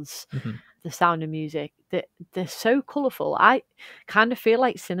of Oz, Mhm. The Sound of Music, they're so colourful. I kind of feel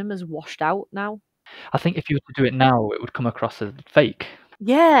like cinema's washed out now. I think if you were to do it now, it would come across as fake.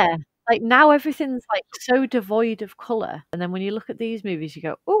 Yeah. Like now everything's like so devoid of colour. And then when you look at these movies, you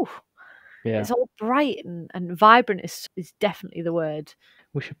go, oh, Yeah. it's all bright and vibrant is definitely the word.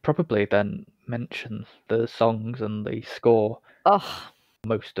 We should probably then mention the songs and the score. Oh,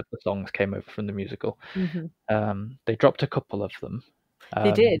 Most of the songs came over from the musical. hmm. They dropped a couple of them,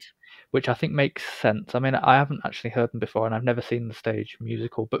 They did. which I think makes sense. I mean, I haven't actually heard them before, and I've never seen the stage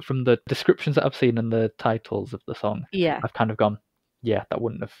musical, but from the descriptions that I've seen and the titles of the song, Yeah. I've kind of gone, yeah, that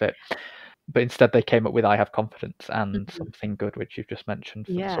wouldn't have fit. But instead, they came up with "I Have Confidence" and Mhm. "Something Good," which you've just mentioned,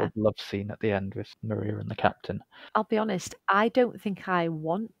 for the Yeah. sort of love scene at the end with Maria and the captain. I'll be honest, I don't think I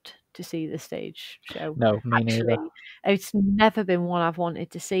want to see the stage show. No, me neither. Actually, it's never been one I've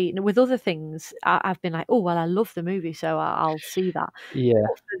wanted to see. And with other things, I've been like, oh, well, I love the movie, so I'll see that. Yeah.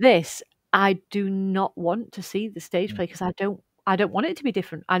 But for this, I do not want to see the stage Mm. play because I don't want it to be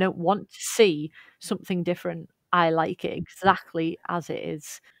different. I don't want to see something different. I like it exactly as it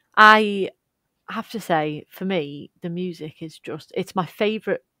is. I have to say, for me, the music is it's my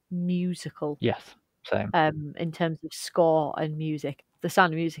favourite musical Yes, same. in terms of score and music. The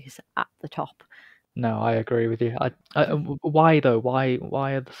Sound of Music is at the top. No, I agree with you. Why though? Why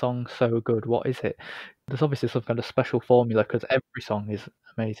are the songs so good? What is it? There's obviously some kind of special formula, because every song is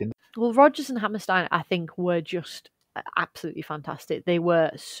amazing. Well, Rodgers and Hammerstein, I think, were just absolutely fantastic. They were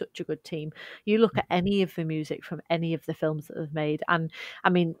such a good team. You look at any of the music from any of the films that they've made, and I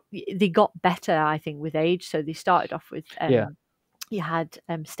mean, they got better, I think, with age. So they started off with Yeah. you had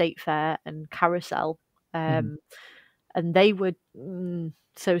State Fair and Carousel, Mhm. and they were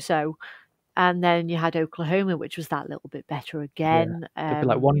so. And then you had Oklahoma, which was that little bit better Yeah. again. There'd be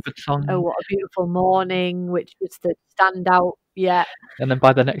like one good Oh, song, What a Beautiful Morning, which was the standout. Yeah. and then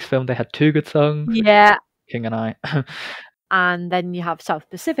by the next film they had 2 good songs, which Yeah. King and I. And then you have South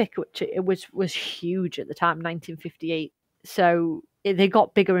Pacific, which it was huge at the time, 1958. So they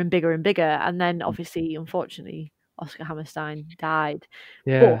got bigger and bigger and bigger. And then obviously, unfortunately, Oscar Hammerstein died.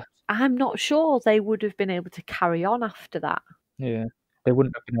 But Yeah. I'm not sure they would have been able to carry on after that. Yeah. They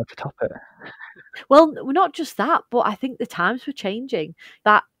wouldn't have been able to top it. Well, not just that, but I think the times were changing.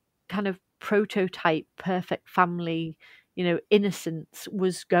 That kind of prototype perfect family, innocence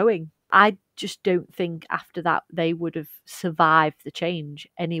was going. I just don't think after that they would have survived the change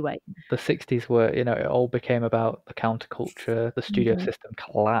anyway. The 60s were, it all became about the counterculture. The studio Mhm. system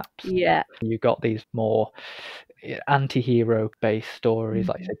collapsed. Yeah. You got these more anti-hero based stories,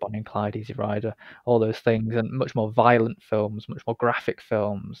 like, Mhm. say, Bonnie and Clyde, Easy Rider, all those things, and much more violent films, much more graphic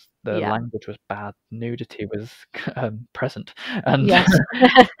films. The Yeah. language was bad, nudity was present, and Yes.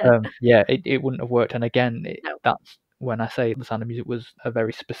 yeah, it wouldn't have worked. And again, No. that's when I say The Sound of Music was a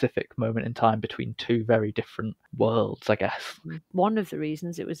very specific moment in time between 2 very different worlds, I guess. One of the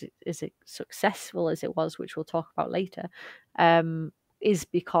reasons it was as successful as it was, which we'll talk about later, is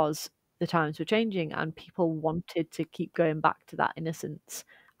because the times were changing and people wanted to keep going back to that innocence,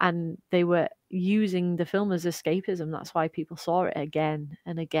 and they were using the film as escapism. That's why people saw it again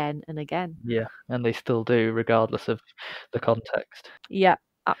and again and again. Yeah, and they still do, regardless of the context. Yeah,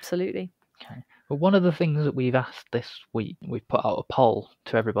 absolutely. Okay. But one of the things that we've asked this week, we've put out a poll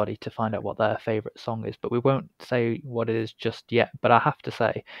to everybody to find out what their favourite song is, but we won't say what it is just yet. But I have to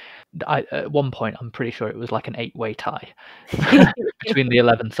say, at one point, I'm pretty sure it was like an 8-way tie between the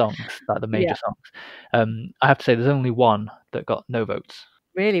 11 songs, like the major songs. I have to say, there's only one that got no votes.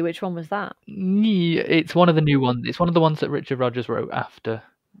 Really? Which one was that? It's one of the new ones. It's one of the ones that Richard Rodgers wrote after.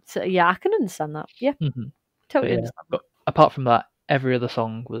 So yeah, I can understand that. Yeah, totally understand that. But apart from that, every other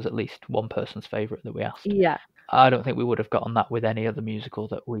song was at least one person's favourite that we asked. Yeah. I don't think we would have gotten that with any other musical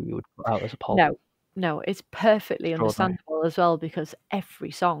that we would put out as a poll. No, it's perfectly understandable as well, because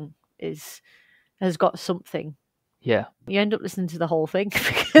every song has got something. Yeah. You end up listening to the whole thing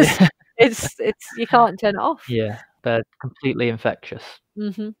because it's you can't turn it off. Yeah, they're completely infectious.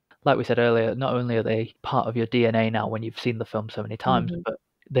 Mm-hmm. Like we said earlier, not only are they part of your DNA now when you've seen the film so many times, but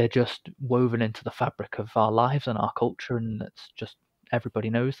they're just woven into the fabric of our lives and our culture, and it's just everybody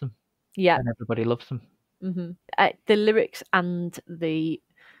knows them. Yeah. And everybody loves them. Mm-hmm. The lyrics and the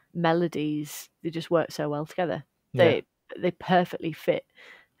melodies, they just work so well together. They perfectly fit.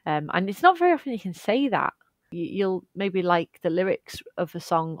 And it's not very often you can say that. You'll maybe like the lyrics of a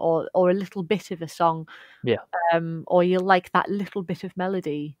song or a little bit of a song. Yeah. Or you'll like that little bit of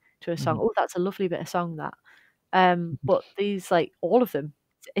melody to a song. Oh, that's a lovely bit of song, that. But these, like, all of them,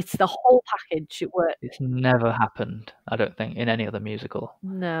 it's the whole package. It works. It's never happened, I don't think, in any other musical.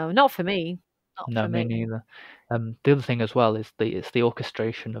 No, not for me. No, me neither. The other thing as well is it's the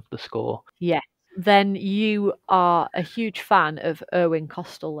orchestration of the score. Yes. Then you are a huge fan of Irwin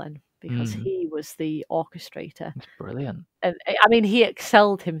Kostal then, because he was the orchestrator. It's brilliant. And I mean, he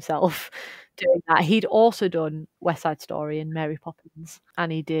excelled himself doing that. He'd also done West Side Story and Mary Poppins,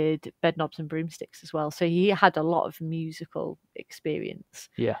 and he did Bedknobs and Broomsticks as well. So he had a lot of musical experience.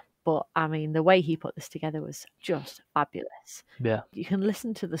 Yeah. But I mean, the way he put this together was just fabulous. Yeah. You can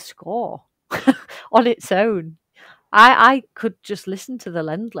listen to the score on its own. I could just listen to the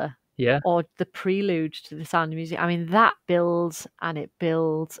Ländler. Yeah. Or the prelude to The Sound of Music. I mean, that builds and it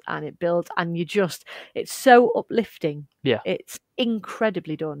builds and it builds, and it's so uplifting. Yeah. It's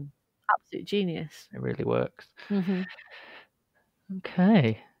incredibly done. Absolute genius. It really works. Mm-hmm.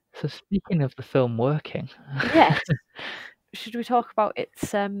 Okay. So speaking of the film working. Yes. Should we talk about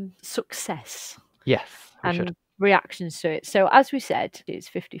its success? Yes, we should. Reactions to it. So as we said, its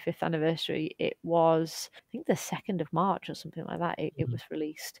 55th anniversary, it was, I think, the 2nd of March or something like that, it was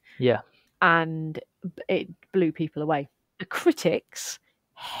released. Yeah. And it blew people away. The critics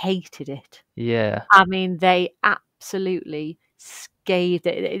hated it. Yeah. I mean, they absolutely scathed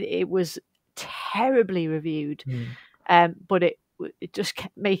it. It was terribly reviewed. But it just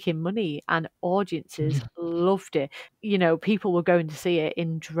kept making money, and audiences loved it. You know, people were going to see it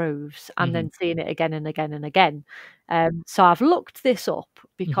in droves and then seeing it again and again and again. So I've looked this up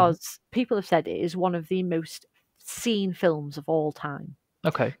because people have said it is one of the most seen films of all time.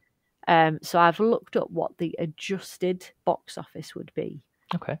 Okay. So I've looked up what the adjusted box office would be.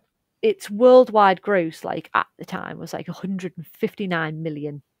 Okay. Its worldwide gross, like at the time, was like 159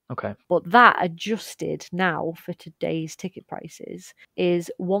 million. Okay. But that adjusted now for today's ticket prices is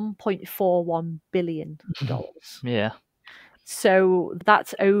 $1.41 billion. Yeah. So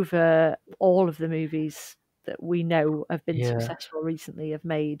that's over all of the movies that we know have been successful recently have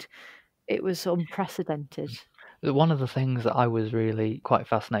made. It was unprecedented. One of the things that I was really quite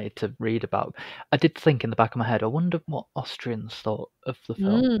fascinated to read about, I did think in the back of my head, I wonder what Austrians thought of the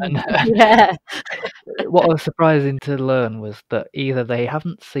film. And Yeah. what was surprising to learn was that either they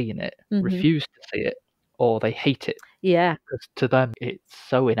haven't seen it, refuse to see it, or they hate it. Yeah. Because to them, it's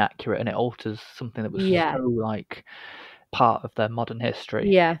so inaccurate and it alters something that was so, like, part of their modern history.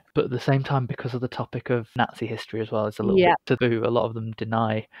 Yeah. But at the same time, because of the topic of Nazi history as well, it's a little bit taboo. A lot of them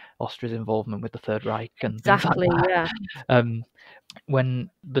deny Austria's involvement with the Third Reich and things like that. Yeah. When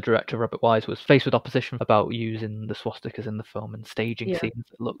the director Robert Wise was faced with opposition about using the swastikas in the film and staging scenes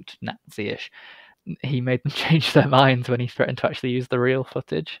that looked Nazi-ish, he made them change their minds when he threatened to actually use the real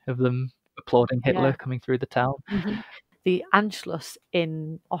footage of them applauding Hitler coming through the town. The Anschluss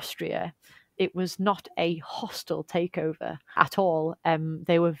in Austria, it was not a hostile takeover at all.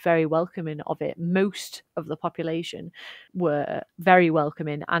 They were very welcoming of it. Most of the population were very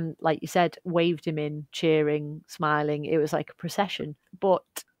welcoming and, like you said, waved him in, cheering, smiling. It was like a procession. But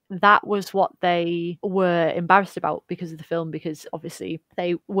that was what they were embarrassed about because of the film, because obviously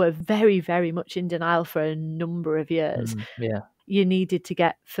they were very, very much in denial for a number of years. You needed to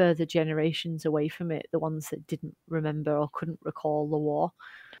get further generations away from it, the ones that didn't remember or couldn't recall the war.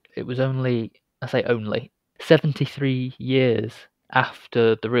 It was only 73 years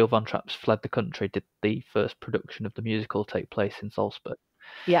after the real Von Trapps fled the country did the first production of the musical take place in Salzburg.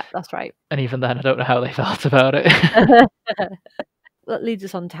 Yeah, that's right. And even then, I don't know how they felt about it. That leads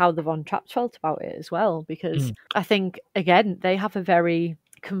us on to how the Von Trapps felt about it as well, because Mm. I think, again, they have a very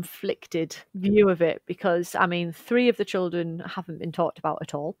conflicted view of it, because, I mean, 3 of the children haven't been talked about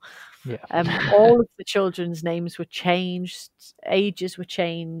at all. Yeah. All of the children's names were changed, ages were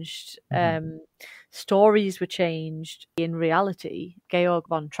changed, stories were changed. In reality, Georg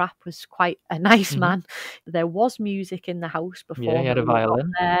von Trapp was quite a nice man. There was music in the house before. Yeah, he had a Maria got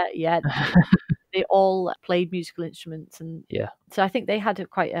violin. there. Yeah, they all played musical instruments, and Yeah. so I think they had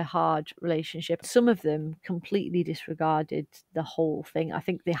quite a hard relationship. Some of them completely disregarded the whole thing. I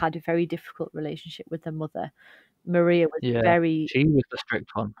think they had a very difficult relationship with their mother. Maria was Yeah. very, She was the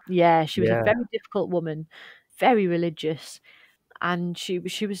strict one. yeah, she was a Yeah. very difficult woman, very religious, and she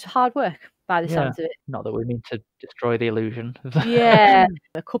was hard work by the Yeah. sounds of it. Not that we mean to destroy the illusion. Yeah,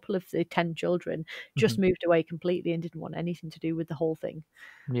 a couple of the 10 children just Mhm. moved away completely and didn't want anything to do with the whole thing.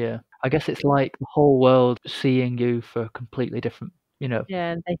 Yeah. I guess it's like the whole world seeing you for completely different, you know.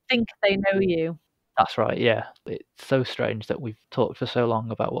 Yeah, and they think they know you. That's right, yeah. It's so strange that we've talked for so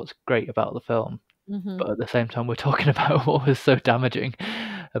long about what's great about the film, but at the same time we're talking about what was so damaging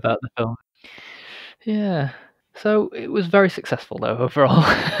about the film. Yeah. So it was very successful though overall.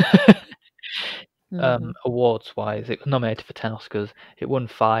 Awards-wise, it was nominated for 10 Oscars. It won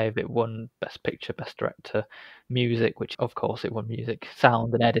 5. It won Best Picture, Best Director, Music, which of course it won music,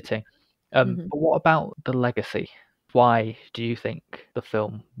 sound and editing. But what about the legacy? Why do you think the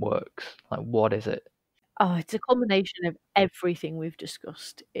film works? Like, what is it? Oh, it's a combination of everything we've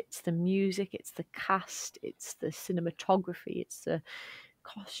discussed. It's the music, it's the cast, it's the cinematography, it's the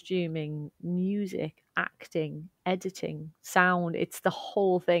costuming, music, acting, editing, sound. It's the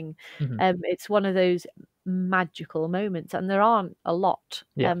whole thing. It's one of those magical moments, and there aren't a lot.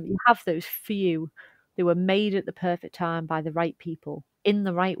 Yeah. You have those few. They were made at the perfect time by the right people in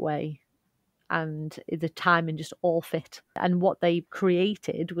the right way, and the timing just all fit. And what they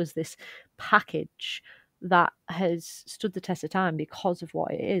created was this package that has stood the test of time because of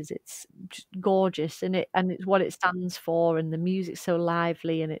what it is. It's just gorgeous, and it's what it stands for, and the music's so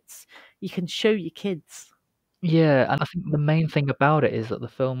lively, and you can show your kids. Yeah, and I think the main thing about it is that the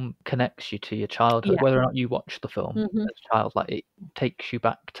film connects you to your childhood, Yeah. whether or not you watch the film as a child. Like, it takes you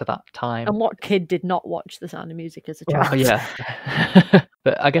back to that time. And what kid did not watch The Sound of Music as a Well, child? yeah.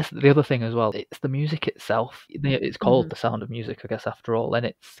 But I guess the other thing as well, it's the music itself. It's called The Sound of Music, I guess, after all, and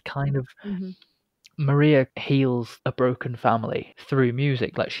it's kind of Maria heals a broken family through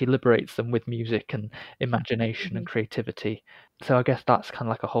music. Like, she liberates them with music and imagination and creativity. So I guess that's kind of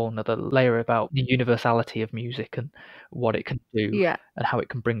like a whole nother layer about the universality of music and what it can do Yeah. and how it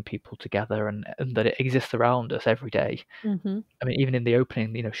can bring people together, and that it exists around us every day. I mean, even in the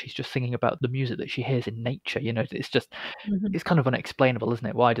opening, she's just singing about the music that she hears in nature. It's just, it's kind of unexplainable, isn't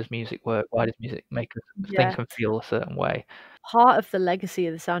it? Why does music work? Why does music make us think and feel a certain way? Part of the legacy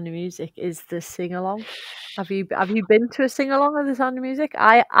of The Sound of Music is the sing-along. Have you been to a sing-along of The Sound of Music?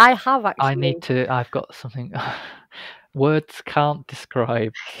 I have, actually. I need to. I've got something. Words can't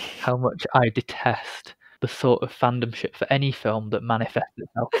describe how much I detest the sort of fandomship for any film that manifests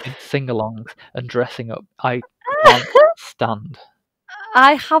itself in sing-alongs and dressing up. I can't stand.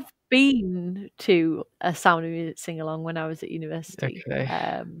 I have been to a Sound of Music sing-along when I was at university.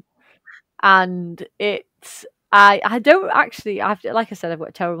 Okay. And it's... I don't actually, like I said, I've got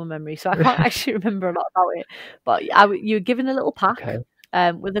a terrible memory, so I can't actually remember a lot about it. But you were given a little pack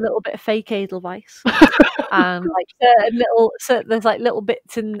with a little bit of fake Edelweiss, and like there's like little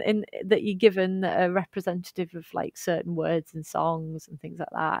bits in that you're given that are representative of like certain words and songs and things like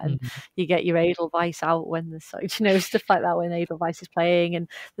that. And you get your Edelweiss out when there's stuff like that when Edelweiss is playing, and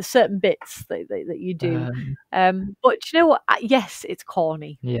there's certain bits that you do. But you know what? Yes, it's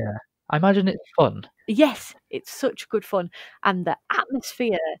corny. Yeah. I imagine it's fun. Yes, it's such good fun. And the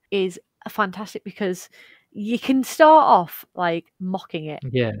atmosphere is fantastic because you can start off like mocking it.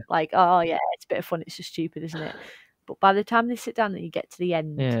 Yeah. Like, oh yeah, it's a bit of fun, it's just stupid, isn't it? But by the time they sit down and you get to the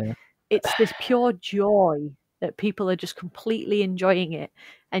end, it's this pure joy that people are just completely enjoying it,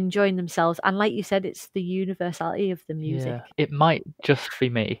 enjoying themselves. And like you said, it's the universality of the music. Yeah. It might just be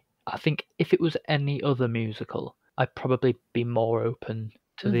me. I think if it was any other musical, I'd probably be more open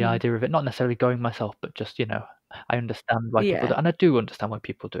to the idea of it, not necessarily going myself, but just, I understand why people do it, and I do understand why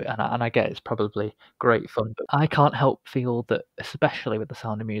people do it, and I get it's probably great fun, but I can't help feel that, especially with The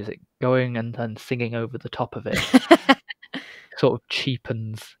Sound of Music, going and then singing over the top of it sort of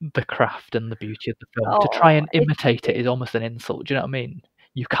cheapens the craft and the beauty of the film. To try and imitate it is almost an insult. Do you know what I mean?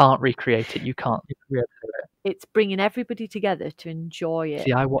 You can't recreate it. You can't recreate it. It's bringing everybody together to enjoy it.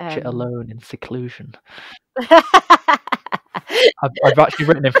 See, I watch it alone in seclusion. I've actually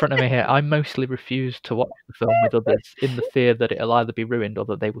written in front of me here, I mostly refuse to watch the film with others in the fear that it'll either be ruined or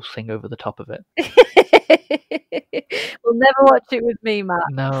that they will sing over the top of it. We'll never watch it with me, Matt,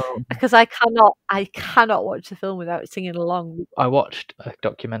 No. because I cannot watch the film without singing along. I watched a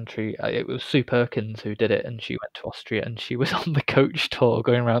documentary. It was Sue Perkins who did it, and she went to Austria, and she was on the coach tour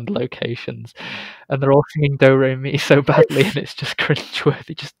going around locations, and they're all singing Do Re Mi so badly, and it's just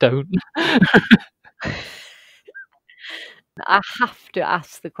cringeworthy. Just don't. I have to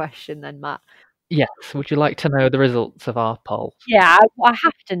ask the question then, Matt. Yes. Would you like to know the results of our poll? Yeah, I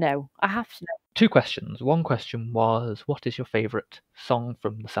have to know. I have to know. 2 questions. One question was, what is your favourite song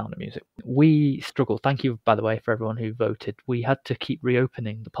from The Sound of Music? We struggled. Thank you, by the way, for everyone who voted. We had to keep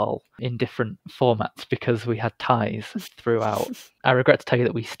reopening the poll in different formats because we had ties throughout. I regret to tell you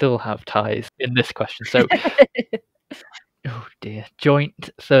that we still have ties in this question. So, oh dear. Joint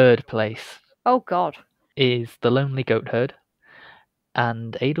 3rd place Oh, God. is The Lonely Goat Herd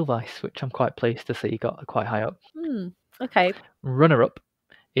and Edelweiss, which I'm quite pleased to see got quite high up. Okay. Runner-up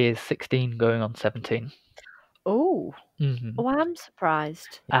is 16 going on 17. Oh. Mhm. Oh, I'm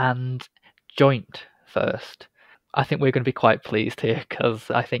surprised. And joint first. I think we're going to be quite pleased here because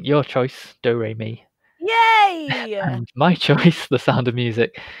I think your choice, Do Re Mi, Yay! and my choice, The Sound of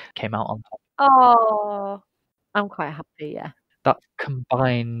Music, came out on top. Oh, I'm quite happy, yeah. That's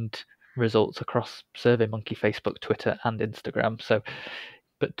combined results across SurveyMonkey, Facebook, Twitter, and Instagram. So,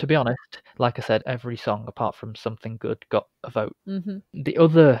 but to be honest, like I said, every song apart from Something Good got a vote. The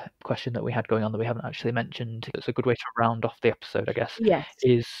other question that we had going on that we haven't actually mentioned, it's a good way to round off the episode, I guess, Yes.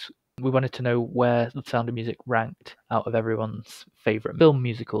 is we wanted to know where The Sound of Music ranked out of everyone's favourite film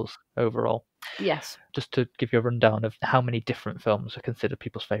musicals overall. Yes. Just to give you a rundown of how many different films are considered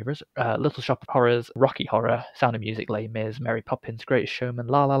people's favourites. Little Shop of Horrors, Rocky Horror, Sound of Music, Les Mis, Mary Poppins, Greatest Showman,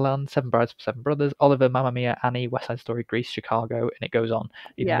 La La Land, Seven Brides for Seven Brothers, Oliver, Mamma Mia, Annie, West Side Story, Grease, Chicago, and it goes on.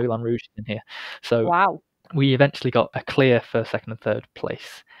 Even Yeah. Moulin Rouge is in here. So Wow. we eventually got a clear first, second, and third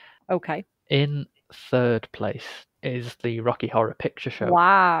place. Okay. In 3rd place is the Rocky Horror Picture Show.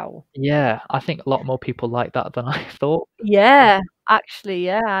 Wow. Yeah, I think a lot more people like that than I thought. Yeah, actually,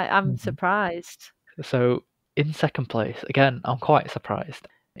 yeah, I'm Mhm. surprised. So in 2nd place, again, I'm quite surprised,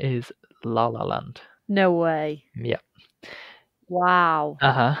 is La La Land. No way. Yeah. Wow.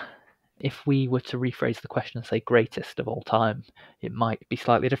 If we were to rephrase the question and say greatest of all time, it might be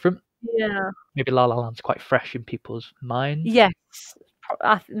slightly different. Yeah. Maybe La La Land's quite fresh in people's minds. Yes.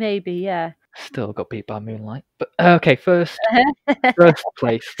 Maybe, yeah. Still got beat by Moonlight. But okay, first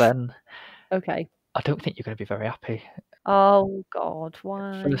place then. Okay. I don't think you're going to be very happy. Oh, God,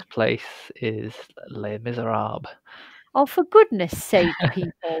 why? First place is Les Miserables. Oh, for goodness sake,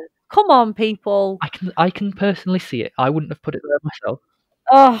 people. Come on, people. I can personally see it. I wouldn't have put it there myself.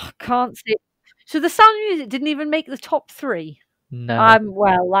 Oh, can't see it. So The Sound of Music didn't even make the top 3? No.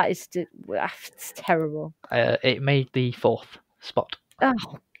 Well, that is it's terrible. It made the 4th spot. Oh,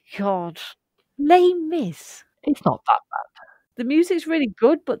 God. Les Mis. It's not that bad. The music's really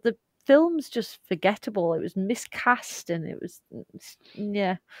good, but the film's just forgettable. It was miscast and it was,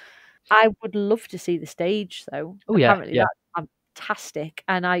 yeah. I would love to see the stage, though. Oh, yeah. Apparently that's fantastic,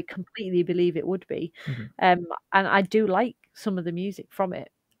 and I completely believe it would be. Mhm. And I do like some of the music from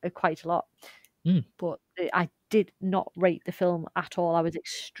it quite a lot. But I did not rate the film at all. I was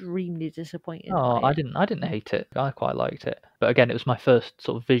extremely disappointed. Oh, by I it. didn't hate it. I quite liked it. But again, it was my first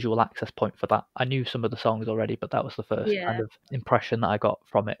sort of visual access point for that. I knew some of the songs already, but that was the first Yeah. kind of impression that I got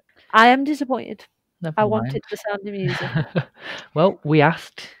from it. I am disappointed. Never I mind. wanted The Sound of Music. Well, we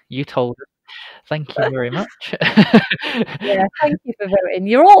asked, you told us. Thank you very much. Yeah, thank you for voting.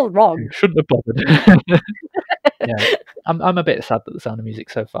 You're all wrong. Shouldn't have bothered. Yeah, I'm a bit sad that The Sound of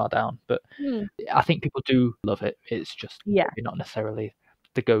Music's so far down, but I think people do love it. It's just Yeah. maybe not necessarily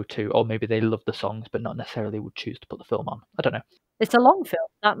the go-to, or maybe they love the songs but not necessarily would choose to put the film on. I don't know. It's a long film.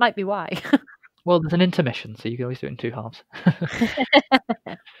 That might be why. Well, there's an intermission, so you can always do it in 2 halves.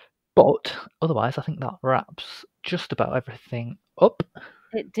 But otherwise, I think that wraps just about everything up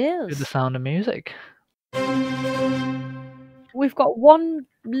It with does. The Sound of Music. We've got one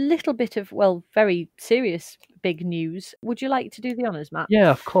little bit of, well, very serious big news. Would you like to do the honours, Matt?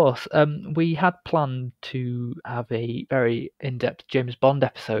 Yeah, of course. We had planned to have a very in-depth James Bond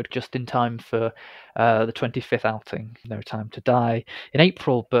episode just in time for the 25th outing, No Time to Die, in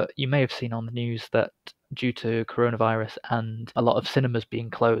April, but you may have seen on the news that due to coronavirus and a lot of cinemas being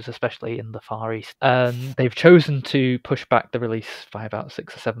closed, especially in the Far East. They've chosen to push back the release by about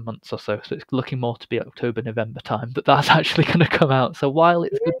 6 or 7 months or so. So it's looking more to be October, November time that's actually going to come out. So while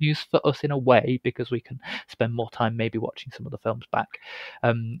it's good news for us in a way, because we can spend more time maybe watching some of the films back,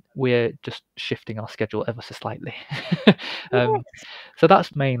 we're just shifting our schedule ever so slightly. So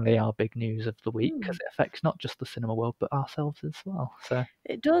that's mainly our big news of the week, because it affects not just the cinema world but ourselves as well. So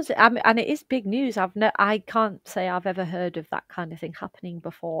it does, and it is big news. I can't say I've ever heard of that kind of thing happening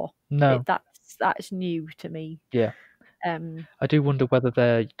before. No, that's new to me. Yeah. I do wonder whether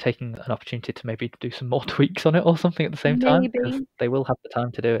they're taking an opportunity to maybe do some more tweaks on it or something at the same time, because Maybe. they will have the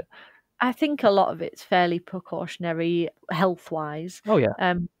time to do it. I think a lot of it's fairly precautionary health-wise. Oh yeah.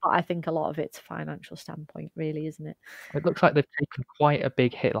 But I think a lot of it's a financial standpoint, really, isn't it? It looks like they've taken quite a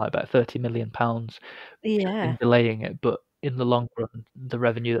big hit, like about £30 million, in delaying it. But in the long run, the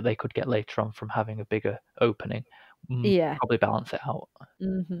revenue that they could get later on from having a bigger opening probably balance it out.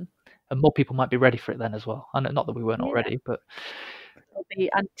 Mm-hmm. And more people might be ready for it then as well. And not that we weren't already, but they'll be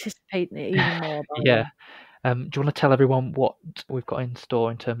anticipating it even more. Yeah. Do you want to tell everyone what we've got in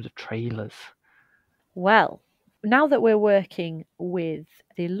store in terms of trailers? Well, now that we're working with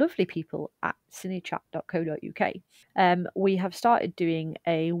the lovely people at cinechat.co.uk, we have started doing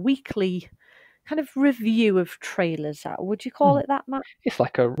a weekly kind of review of trailers. Would you call it that, Matt? It's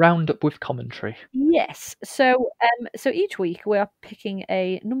like a roundup with commentary. Yes. So each week we are picking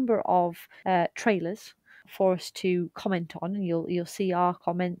a number of trailers for us to comment on, and you'll see our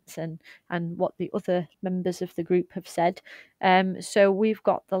comments and what the other members of the group have said. So we've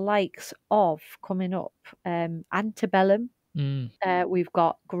got the likes of, coming up, Antebellum. We've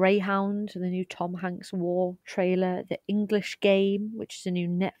got Greyhound, the new Tom Hanks war trailer, The English Game, which is a new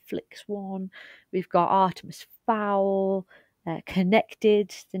Netflix one. We've got Artemis Fowl,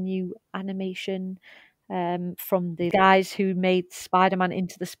 Connected, the new animation from the guys who made Spider-Man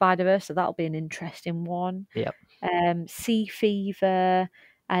Into the Spider-Verse, so that'll be an interesting one. Yep. Sea Fever,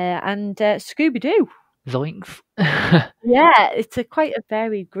 and Scooby-Doo. Zoinks. Yeah, it's quite a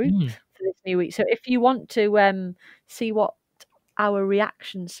varied group for this new week. So if you want to see what our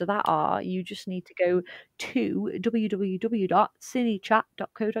reactions to that are, you just need to go to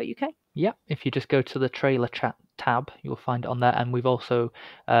www.cinechat.co.uk. Yeah, if you just go to the trailer chat tab, you'll find it on there. And we've also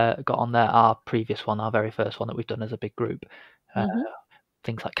got on there our previous one, our very first one that we've done as a big group.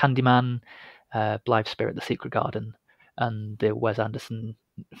 Things like Candyman, Blythe Spirit, The Secret Garden, and the Wes Anderson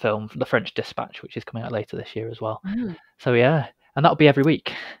film, The French Dispatch, which is coming out later this year as well. So yeah, and that'll be every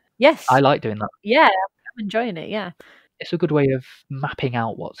week. Yes. I like doing that. Yeah, I'm enjoying it, yeah. It's a good way of mapping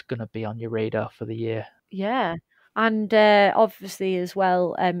out what's going to be on your radar for the year. Yeah. And obviously as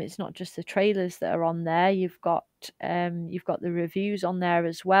well, it's not just the trailers that are on there. You've got the reviews on there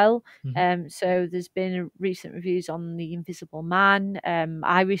as well. So there's been recent reviews on The Invisible Man.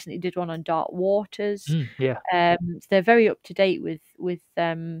 I recently did one on Dark Waters. They're very up to date with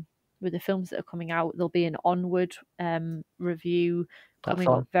the films that are coming out. There'll be an Onward review coming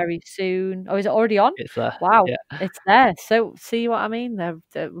up very soon. Oh, is it already on? It's there. Wow, it's there. So see what I mean? They're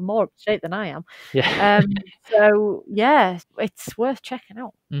more up to date than I am. Yeah. So yeah, it's worth checking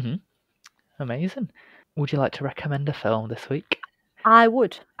out. Amazing. Would you like to recommend a film this week? I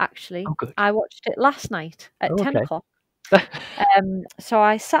would, actually. Oh, good. I watched it last night at 10 o'clock. So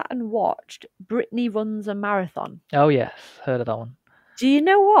I sat and watched Brittany Runs a Marathon. Oh yes, heard of that one. Do you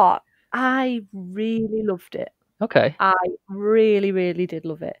know what? I really loved it. Okay. I really, really did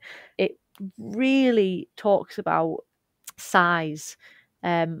love it. It really talks about size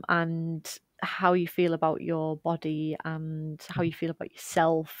and how you feel about your body and how you feel about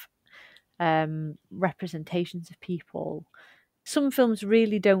yourself, representations of people. Some films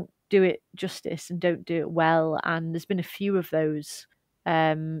really don't do it justice and don't do it well, and there's been a few of those.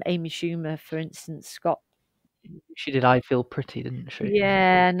 Amy Schumer, for instance, She did I Feel Pretty, didn't she?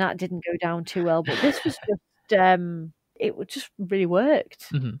 Yeah, and that didn't go down too well, but this was just it just really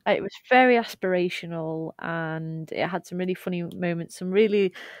worked. It was very aspirational, and it had some really funny moments, some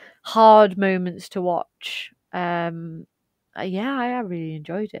really hard moments to watch. I really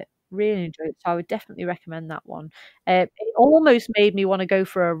enjoyed it. So I would definitely recommend that one. It almost made me want to go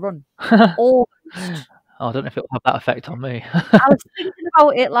for a run. Almost. Oh, I don't know if it will have that effect on me. I was thinking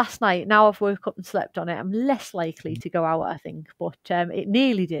about it last night. Now I've woke up and slept on it, I'm less likely to go out, I think. But it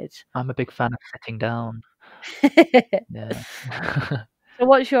nearly did. I'm a big fan of sitting down. Yeah. So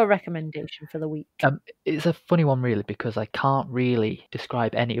what's your recommendation for the week? It's a funny one, really, because I can't really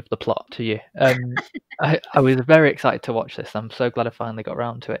describe any of the plot to you. I was very excited to watch this. I'm so glad I finally got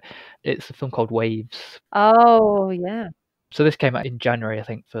around to it. It's a film called Waves. Oh, yeah. So this came out in January, I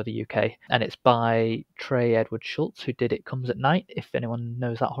think, for the UK, and it's by Trey Edward Schultz, who did It Comes at Night, if anyone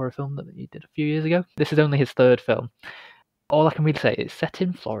knows that horror film that he did a few years ago. This is only his third film. All I can really say, it's set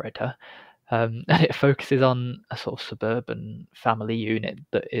in Florida, and it focuses on a sort of suburban family unit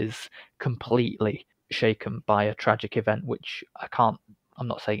that is completely shaken by a tragic event, which I'm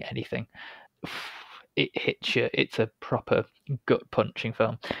not saying anything. It hits you. It's a proper gut-punching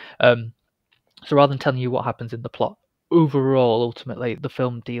film. So rather than telling you what happens in the plot, overall, ultimately, the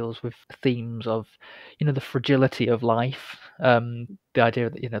film deals with themes of, the fragility of life, the idea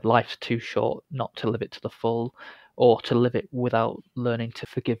that, life's too short not to live it to the full, or to live it without learning to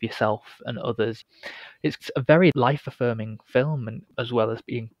forgive yourself and others. It's a very life-affirming film, and as well as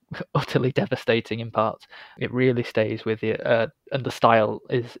being utterly devastating in parts. It really stays with you, and the style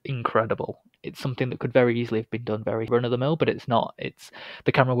is incredible. It's something that could very easily have been done very run-of-the-mill, but it's not. It's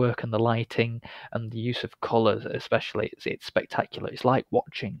the camera work and the lighting and the use of colours especially. It's spectacular. It's like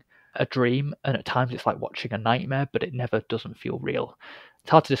watching a dream, and at times it's like watching a nightmare, but it never doesn't feel real. It's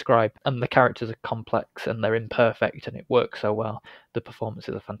hard to describe, and the characters are complex and they're imperfect, and it works so well. The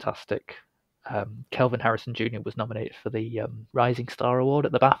performances are fantastic. Kelvin Harrison Jr. was nominated for the Rising Star Award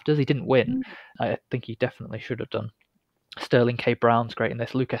at the BAFTAs. He didn't win. I think he definitely should have done. Sterling K. Brown's great in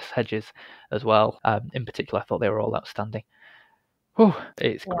this. Lucas Hedges as well. In particular, I thought they were all outstanding.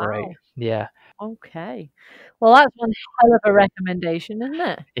 It's great. Yeah. Okay. Well, that's one hell of a recommendation, isn't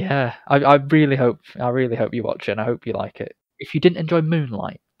it? Yeah. I really hope you watch it, and I hope you like it. If you didn't enjoy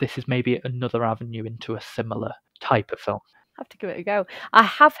Moonlight, this is maybe another avenue into a similar type of film. Have to give it a go. I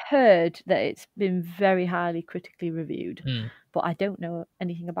have heard that it's been very highly critically reviewed, but I don't know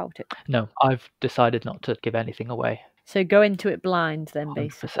anything about it. No, I've decided not to give anything away. So go into it blind then, 100%.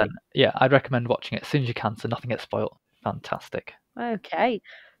 basically. Yeah, I'd recommend watching it as soon as you can, so nothing gets spoiled. Fantastic. Okay.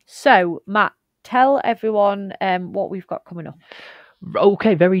 So, Matt, tell everyone what we've got coming up.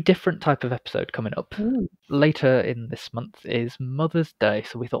 Okay, very different type of episode coming up. Later in this month is Mother's Day,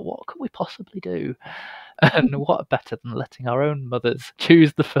 so we thought, what could we possibly do? And what better than letting our own mothers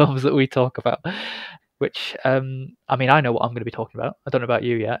choose the films that we talk about? Which, I know what I'm going to be talking about. I don't know about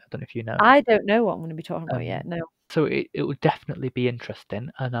you yet. I don't know if you know. I don't know what I'm going to be talking about yet, no. So it will definitely be interesting,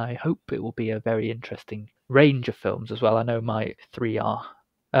 and I hope it will be a very interesting range of films as well. I know my 3 are.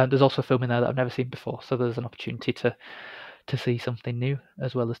 There's also a film in there that I've never seen before, so there's an opportunity to see something new,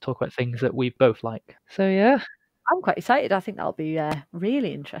 as well as talk about things that we both like. So yeah, I'm quite excited. I think that'll be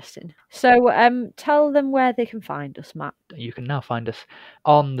really interesting. So tell them where they can find us, Matt. You can now find us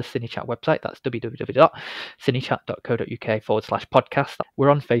on the CineChat website. That's www.cinechat.co.uk/podcast. We're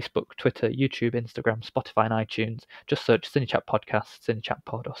on Facebook, Twitter, YouTube, Instagram, Spotify and iTunes. Just search CineChat Podcast, CineChat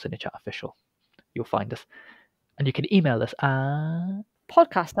Pod or CineChat Official. You'll find us. And you can email us at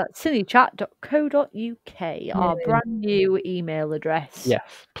podcast@cinechat.co.uk, our brand new email address.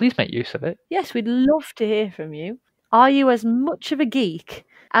 Yes, please make use of it. Yes, we'd love to hear from you. Are you as much of a geek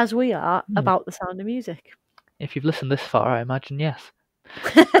as we are about The Sound of Music? If you've listened this far, I imagine yes.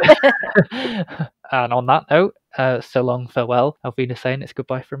 And on that note, so long, farewell. Alvina saying it's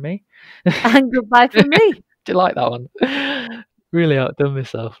goodbye from me. And goodbye from me. Do you like that one? Really outdone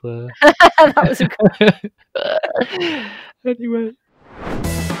myself there. That was a good Anyway.